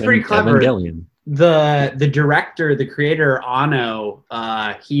 It is pretty clever. Evangelion. The director, the creator, Ano,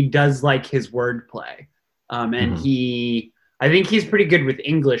 he does like his wordplay. And I think he's pretty good with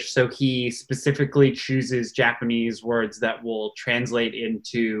English, so he specifically chooses Japanese words that will translate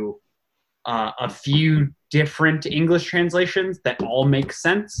into a few different English translations that all make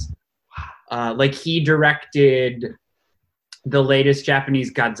sense. Like he directed the latest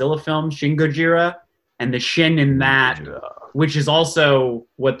Japanese Godzilla film, Shin Gojira, and the Shin in that, which is also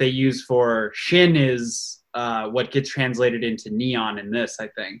what they use for Shin, is what gets translated into neon in this, I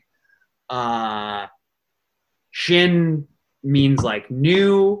think. Shin means like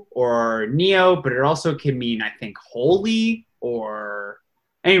new or neo, but it also can mean, I think, holy or...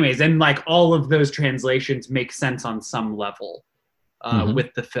 Anyways, and like all of those translations make sense on some level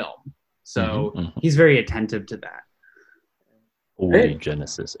with the film. So he's very attentive to that. Holy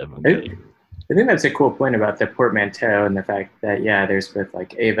Genesis Evangelion. I think that's a cool point about the portmanteau and the fact that, yeah, there's both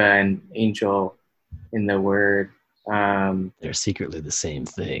like Eva and Angel in the word. They're secretly the same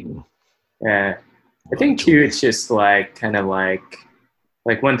thing. Yeah. I think too, it's just like kind of like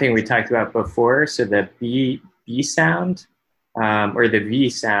one thing we talked about before. So the B sound, or the V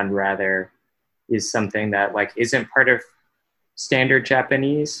sound rather, is something that like isn't part of standard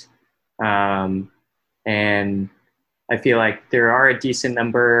Japanese. And I feel like there are a decent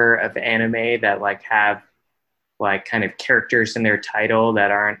number of anime that like have like kind of characters in their title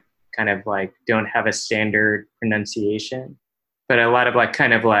that aren't kind of like don't have a standard pronunciation, but a lot of like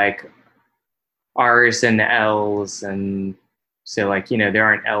kind of like R's and L's, and so like, you know, there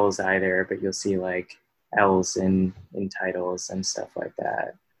aren't L's either, but you'll see like L's in titles and stuff like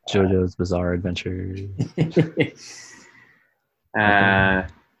that. JoJo's Bizarre Adventure.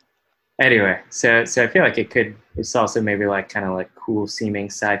 Anyway, so I feel like it's also maybe like kind of like cool seeming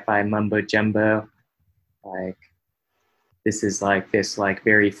sci-fi mumbo jumbo. Like this is like this like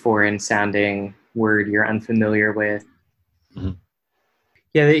very foreign sounding word you're unfamiliar with. Mm-hmm.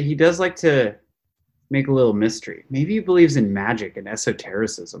 Yeah, he does like to make a little mystery. Maybe he believes in magic and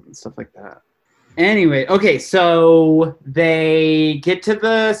esotericism and stuff like that. Anyway, okay, so they get to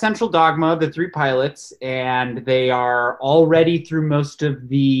the central dogma, the three pilots, and they are already through most of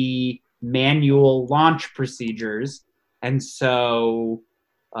the manual launch procedures. And so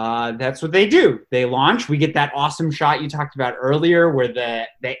that's what they do. They launch. We get that awesome shot you talked about earlier where the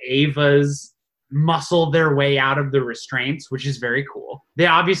Evas muscle their way out of the restraints, which is very cool. They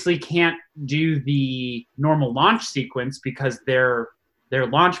obviously can't do the normal launch sequence because their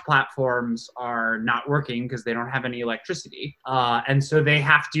launch platforms are not working because they don't have any electricity. And so they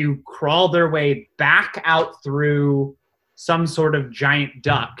have to crawl their way back out through some sort of giant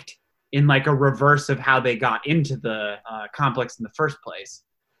duct in like a reverse of how they got into the complex in the first place.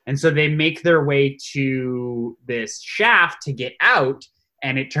 And so they make their way to this shaft to get out,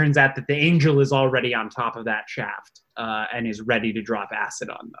 and it turns out that the Angel is already on top of that shaft and is ready to drop acid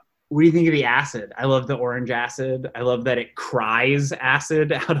on them. What do you think of the acid? I love the orange acid. I love that it cries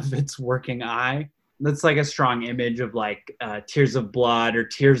acid out of its working eye. That's like a strong image of like tears of blood or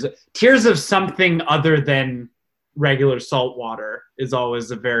tears of something other than regular salt water is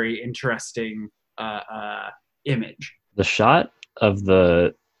always a very interesting image. The shot of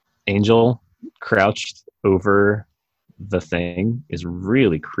the Angel crouched over the thing is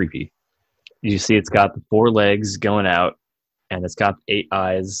really creepy. You see it's got the 4 legs going out and it's got 8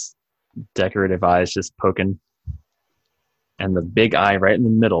 eyes, decorative eyes just poking. and the big eye right in the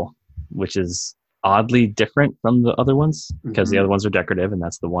middle, which is oddly different from the other ones because the other ones are decorative and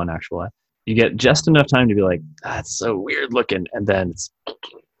that's the one actual eye. You get just enough time to be like, that's so weird looking, and then it's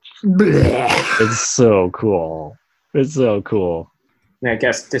so cool. It's so cool. And I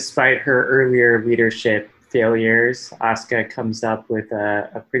guess despite her earlier leadership failures, Asuka comes up with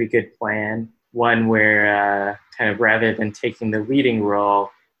a pretty good plan. One where kind of rather than taking the leading role,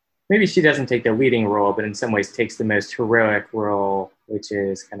 maybe she doesn't take the leading role, but in some ways takes the most heroic role, which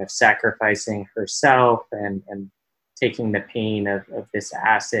is kind of sacrificing herself and taking the pain of this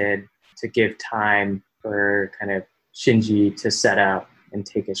acid to give time for kind of Shinji to set up and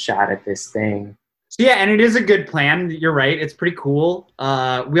take a shot at this thing. So yeah, and it is a good plan. You're right. It's pretty cool.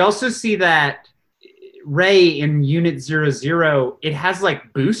 We also see that Rei in Unit 00, it has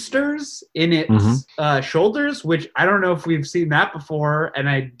like boosters in its shoulders, which I don't know if we've seen that before, and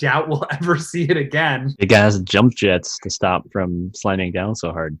I doubt we'll ever see it again. It has jump jets to stop from sliding down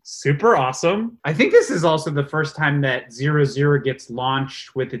so hard. Super awesome. I think this is also the first time that 00 gets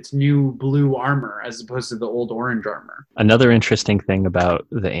launched with its new blue armor as opposed to the old orange armor. Another interesting thing about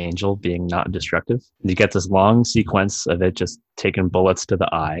the Angel being not destructive, you get this long sequence of it just taking bullets to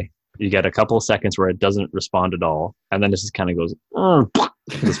the eye. You get a couple of seconds where it doesn't respond at all, and then it just kind of goes,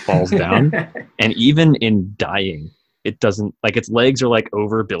 just falls down. And even in dying, it doesn't, like its legs are like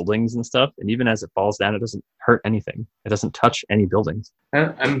over buildings and stuff, and even as it falls down, it doesn't hurt anything. It doesn't touch any buildings.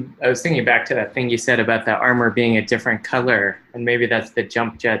 I was thinking back to that thing you said about the armor being a different color, and maybe that's the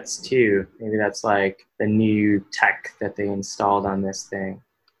jump jets too. Maybe that's like the new tech that they installed on this thing.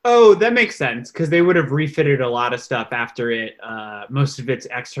 Oh, that makes sense, because they would have refitted a lot of stuff after it. Most of its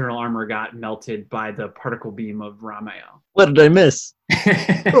external armor got melted by the particle beam of Ramael. What did I miss?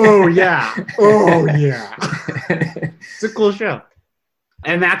 Oh, yeah. Oh, yeah. It's a cool show.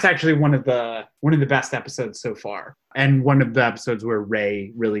 And that's actually one of the best episodes so far. And one of the episodes where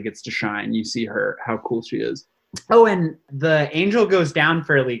Rei really gets to shine. You see her, how cool she is. Oh, and the Angel goes down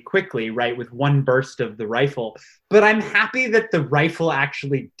fairly quickly, right, with one burst of the rifle. But I'm happy that the rifle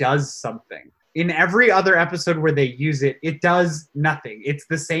actually does something. In every other episode where they use it, it does nothing. It's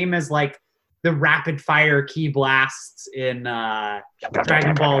the same as, like, the rapid-fire key blasts in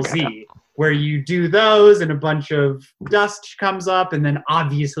Dragon Ball Z, where you do those and a bunch of dust comes up, and then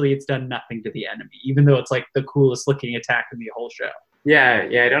obviously it's done nothing to the enemy, even though it's, like, the coolest-looking attack in the whole show. Yeah,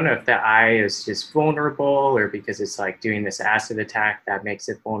 I don't know if the eye is just vulnerable or because it's like doing this acid attack that makes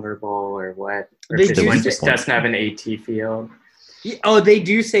it vulnerable or what. Or if this one just doesn't have an AT field. Oh, they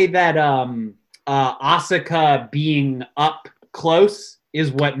do say that Asuka being up close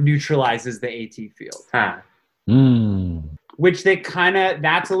is what neutralizes the AT field. Huh. Which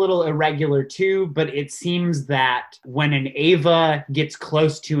that's a little irregular too, but it seems that when an Eva gets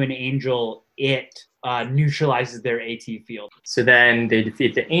close to an Angel, it neutralizes their AT field. So then they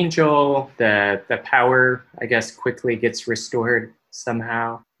defeat the Angel, the power, I guess, quickly gets restored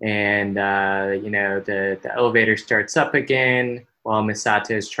somehow. And, the elevator starts up again while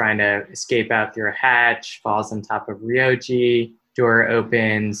Misato is trying to escape out through a hatch, falls on top of Ryoji. Door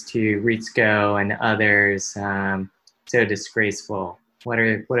opens to Ritsuko and others. So disgraceful. What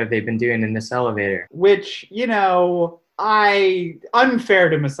have they been doing in this elevator? Which, unfair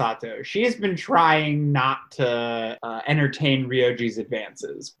to Misato. She's been trying not to entertain Ryoji's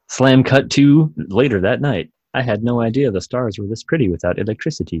advances. Slam cut to later that night. I had no idea the stars were this pretty without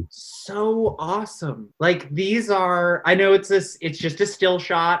electricity. So awesome. Like I know it's just a still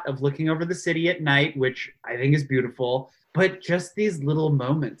shot of looking over the city at night, which I think is beautiful, but just these little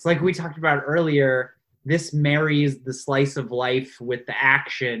moments. Like we talked about earlier, this marries the slice of life with the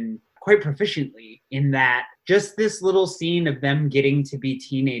action quite proficiently in that just this little scene of them getting to be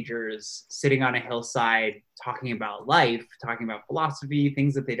teenagers sitting on a hillside, talking about life, talking about philosophy,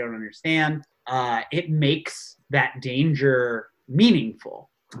 things that they don't understand. It makes that danger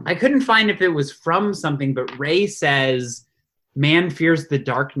meaningful. I couldn't find if it was from something, but Rei says, man fears the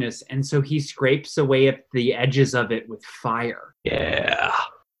darkness, and so he scrapes away at the edges of it with fire. Yeah.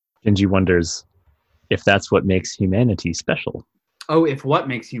 Shinji wonders if that's what makes humanity special. Oh, if what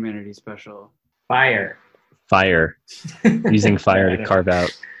makes humanity special? Fire. Using fire to carve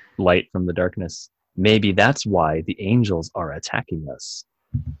out light from the darkness. Maybe that's why the angels are attacking us.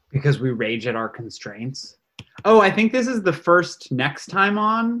 Because we rage at our constraints. Oh, I think this is the first next time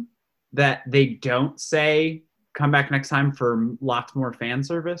on that they don't say come back next time for lots more fan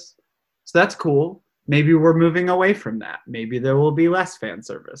service. So that's cool. Maybe we're moving away from that. Maybe there will be less fan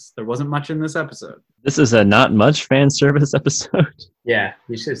service. There wasn't much in this episode. This is a not much fan service episode. Yeah,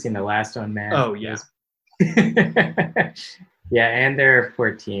 you should have seen the last one, man. Oh, yeah. Yeah, and they're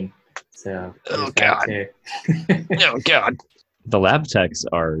 14. So Oh, there's that too. Oh God. The lab techs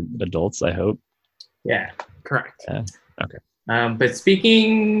are adults, I hope. Yeah. Correct. Yeah. Okay. But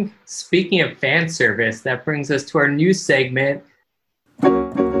speaking of fan service, that brings us to our new segment.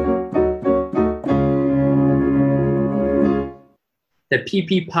 The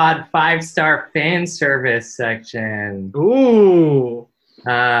PP Pod 5-star fan service section. Ooh.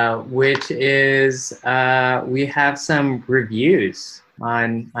 Which is we have some reviews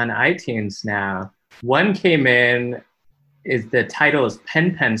on iTunes now. One came in, the title is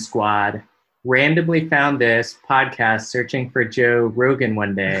Pen Squad. Randomly found this podcast searching for Joe Rogan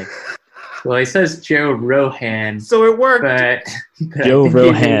one day. Well, he says Joe Rohan. So it worked. But Joe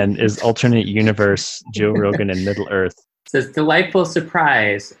Rohan is alternate universe Joe Rogan in Middle Earth. Says delightful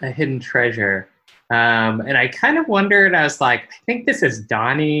surprise, a hidden treasure. And I kind of wondered, I was like, I think this is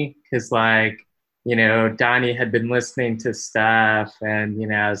Donnie, because like, you know, Donnie had been listening to stuff and, you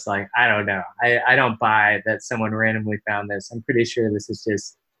know, I was like, I don't know. I don't buy that someone randomly found this. I'm pretty sure this is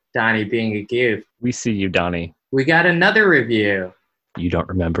just Donnie being a goof. We see you, Donnie. We got another review. You don't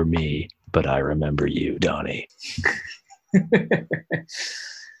remember me, but I remember you, Donnie. I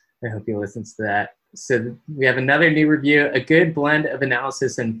hope he listens to that. So we have another new review, a good blend of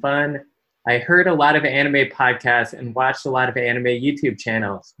analysis and fun. I heard a lot of anime podcasts and watched a lot of anime YouTube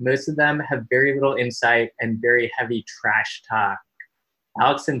channels. Most of them have very little insight and very heavy trash talk.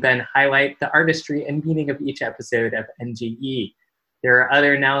 Alex and Ben highlight the artistry and meaning of each episode of NGE. There are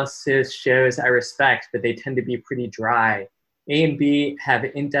other analysis shows I respect, but they tend to be pretty dry. A and B have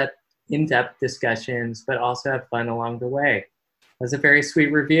in-depth discussions, but also have fun along the way. That's a very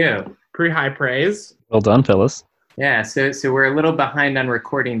sweet review. Pretty high praise. Well done, Phyllis. Yeah, so we're a little behind on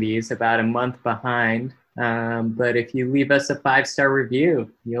recording these, about a month behind. But if you leave us a 5-star review,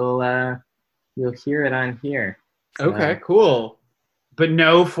 you'll hear it on here. So, Okay, cool. But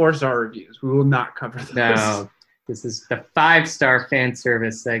no 4-star reviews. We will not cover this. No, this is the 5-star fan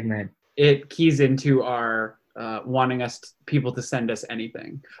service segment. It keys into our wanting people to send us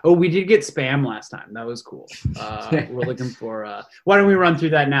anything. Oh, we did get spam last time. That was cool. We're looking for. Why don't we run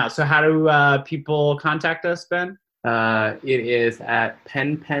through that now? So, how do people contact us, Ben? It is at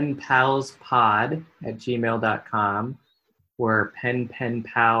penpenpalspod@gmail.com or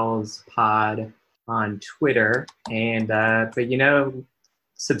penpenpalspod on Twitter. And but you know,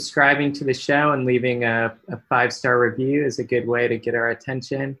 subscribing to the show and leaving a 5-star review is a good way to get our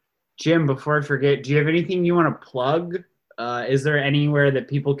attention. Jim, before I forget, do you have anything you want to plug? Is there anywhere that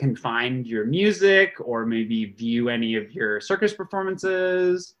people can find your music or maybe view any of your circus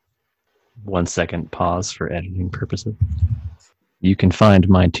performances? 1 second pause for editing purposes. You can find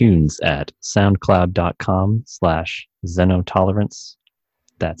my tunes at soundcloud.com/Xenotolerance.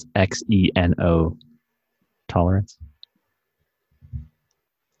 That's XENO tolerance.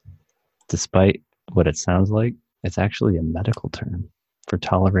 Despite what it sounds like, it's actually a medical term for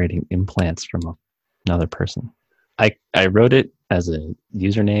tolerating implants from another person. I wrote it as a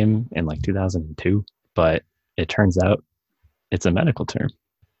username in like 2002, but it turns out it's a medical term.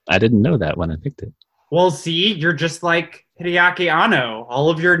 I didn't know that when I picked it. Well, see, you're just like Hideaki Anno. All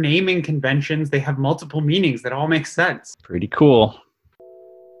of your naming conventions, they have multiple meanings that all make sense. Pretty cool.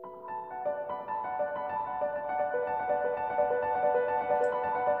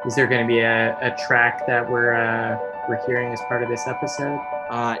 Is there going to be a track that we're hearing as part of this episode?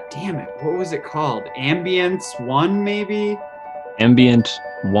 Damn it. What was it called? Ambience 1, maybe? Ambient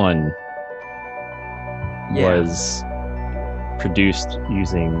 1 was produced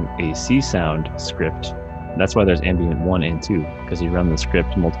using a C-Sound script. That's why there's Ambient 1 and 2, because you run the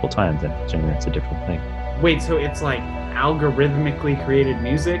script multiple times and it generates a different thing. Wait, so it's like algorithmically created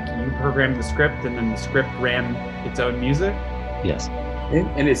music? You programmed the script and then the script ran its own music? Yes.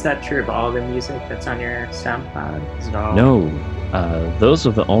 And is that true of all the music that's on your SoundCloud? Is it all? No. Those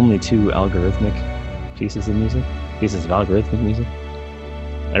are the only 2 algorithmic pieces of algorithmic music.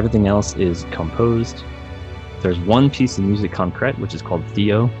 Everything else is composed. There's one piece of music concrete, which is called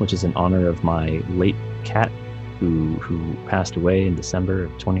Theo, which is in honor of my late cat who passed away in December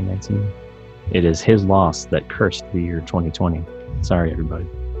of 2019. It is his loss that cursed the year 2020. Sorry, everybody.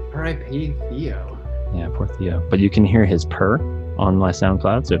 R.I.P. Theo. Yeah, poor Theo. But you can hear his purr on my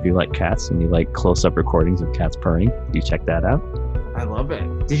SoundCloud, so if you like cats and you like close-up recordings of cats purring, you check that out. I love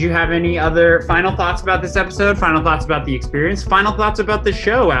it. Did you have any other final thoughts about this episode? Final thoughts about the experience? Final thoughts about the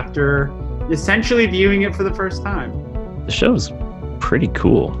show after essentially viewing it for the first time? The show's pretty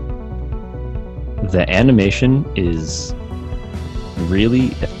cool. The animation is really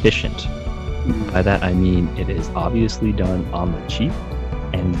efficient. By that I mean it is obviously done on the cheap,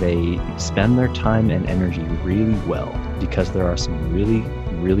 and they spend their time and energy really well because there are some really,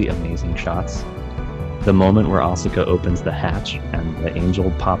 really amazing shots. The moment where Asuka opens the hatch and the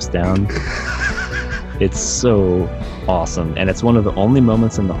angel pops down, it's so awesome. And it's one of the only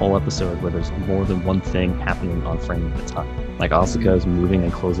moments in the whole episode where there's more than one thing happening on frame at a time. Like Asuka is moving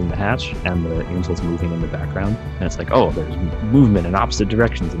and closing the hatch, and the angel's moving in the background. And it's like, oh, there's movement in opposite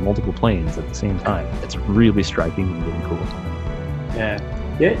directions in multiple planes at the same time. It's really striking and really cool. Yeah,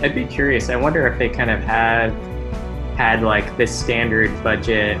 I'd be curious. I wonder if they kind of had like this standard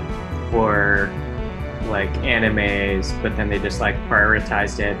budget for like animes, but then they just like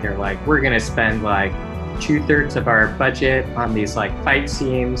prioritized it. They're like, we're gonna spend like 2/3 of our budget on these like fight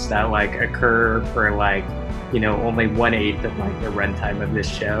scenes that like occur for like, you know, only 1/8 of like the runtime of this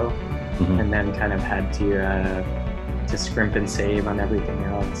show, and then kind of had to scrimp and save on everything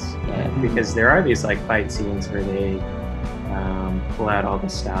else, because there are these like fight scenes where they pull out all the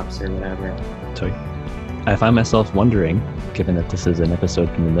stops or whatever. So I find myself wondering, given that this is an episode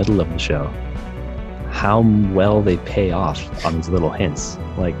from the middle of the show, how well they pay off on these little hints,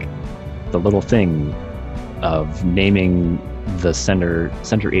 like the little thing of naming the center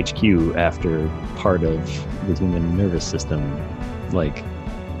HQ after part of the human nervous system, like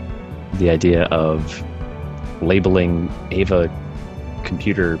the idea of labeling Ava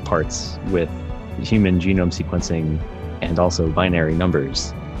computer parts with human genome sequencing and also binary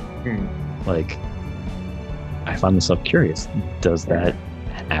numbers. Like, I find myself curious, does that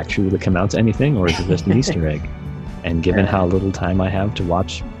actually come out to anything, or is it just an Easter egg? And given how little time I have to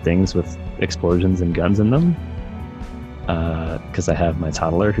watch things with explosions and guns in them, because I have my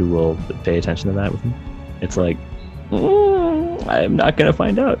toddler who will pay attention to that with me, it's like, I'm not gonna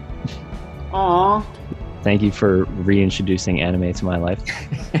find out. Aww. Thank you for reintroducing anime to my life.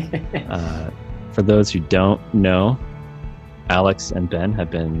 For those who don't know, Alex and Ben have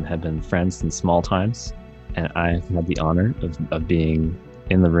been friends since small times, and I've had the honor of being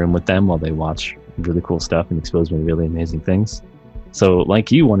in the room with them while they watch really cool stuff and expose me to really amazing things. So like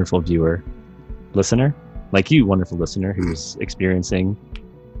you, wonderful listener who's experiencing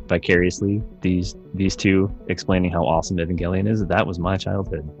vicariously these two explaining how awesome Evangelion is, that was my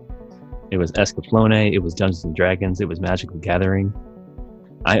childhood. It was Escaflowne, it was Dungeons and Dragons, it was Magic the Gathering.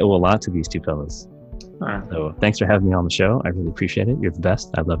 I owe a lot to these two fellas. So thanks for having me on the show. I really appreciate it. You're the best.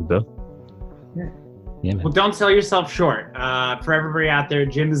 I love you both. Yeah, man. Well, don't sell yourself short. For everybody out there,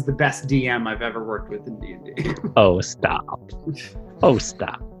 Jim is the best DM I've ever worked with in D&D. Oh, stop. Oh,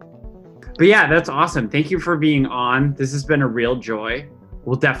 stop. But yeah, that's awesome. Thank you for being on. This has been a real joy.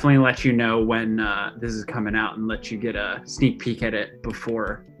 We'll definitely let you know when this is coming out and let you get a sneak peek at it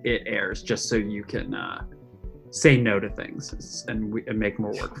before it airs, just so you can say no to things and make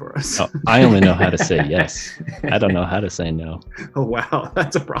more work for us. Oh, I only know how to say yes. I don't know how to say no. Oh, wow.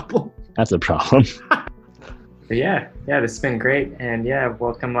 That's a problem. That's a problem. But yeah, this has been great. And yeah,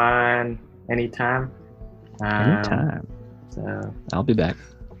 welcome on anytime. Anytime. So I'll be back.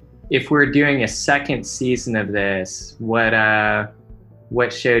 If we're doing a second season of this, what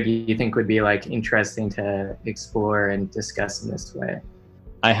show do you think would be like interesting to explore and discuss in this way?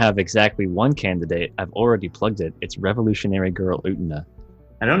 I have exactly one candidate. I've already plugged it. It's Revolutionary Girl Utena.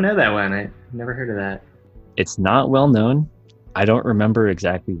 I don't know that one. I've never heard of that. It's not well known. I don't remember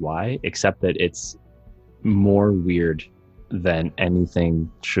exactly why, except that it's more weird than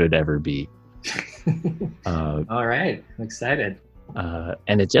anything should ever be. All right. I'm excited.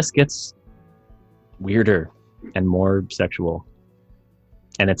 And it just gets weirder and more sexual.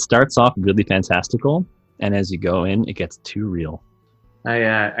 And it starts off really fantastical, and as you go in, it gets too real.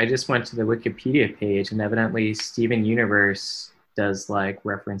 I just went to the Wikipedia page, and evidently Steven Universe does like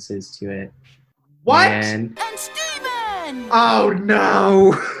references to it. What? And Steven! Oh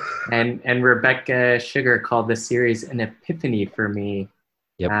no! And Rebecca Sugar called the series an epiphany for me.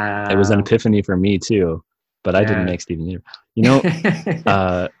 Yep, it was an epiphany for me too, but I didn't make Steven Universe. You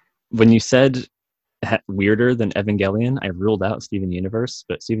know, when you said weirder than Evangelion, I ruled out Steven Universe,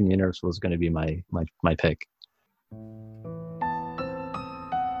 but Steven Universe was going to be my pick.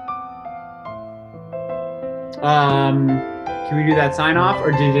 Can we do that sign off,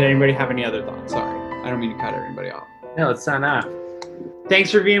 or did anybody have any other thoughts? Sorry, I don't mean to cut everybody off. No, let's sign off. Thanks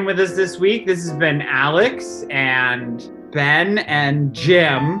for being with us this week. This has been Alex and Ben and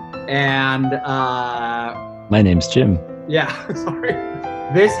Jim and my name's Jim. Yeah, sorry.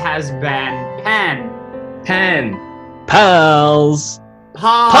 This has been Pen Pals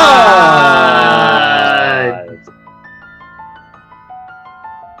Pod.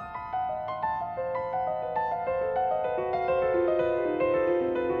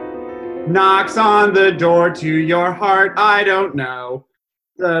 Knocks on the door to your heart, I don't know.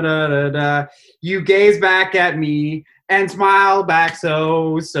 Da, da, da, da. You gaze back at me and smile back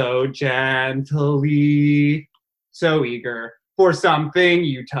so gently, so eager for something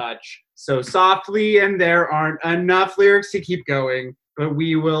you touch so softly, and there aren't enough lyrics to keep going, but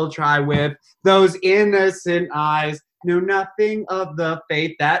we will try with those innocent eyes, know nothing of the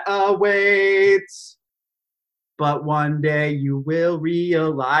fate that awaits. But one day you will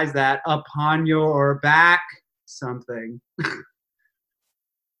realize that upon your back, something.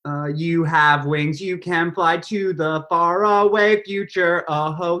 You have wings, you can fly to the faraway future.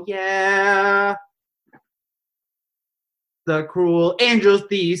 Oh, yeah. The cruel angel's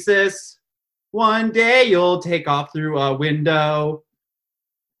thesis. One day you'll take off through a window.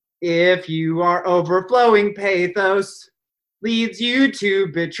 If you are overflowing pathos, leads you to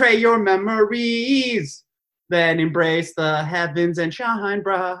betray your memories, then embrace the heavens and shine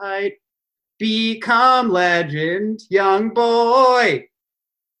bright. Become legend, young boy.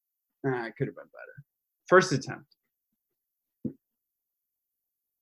 I could have been better. First attempt.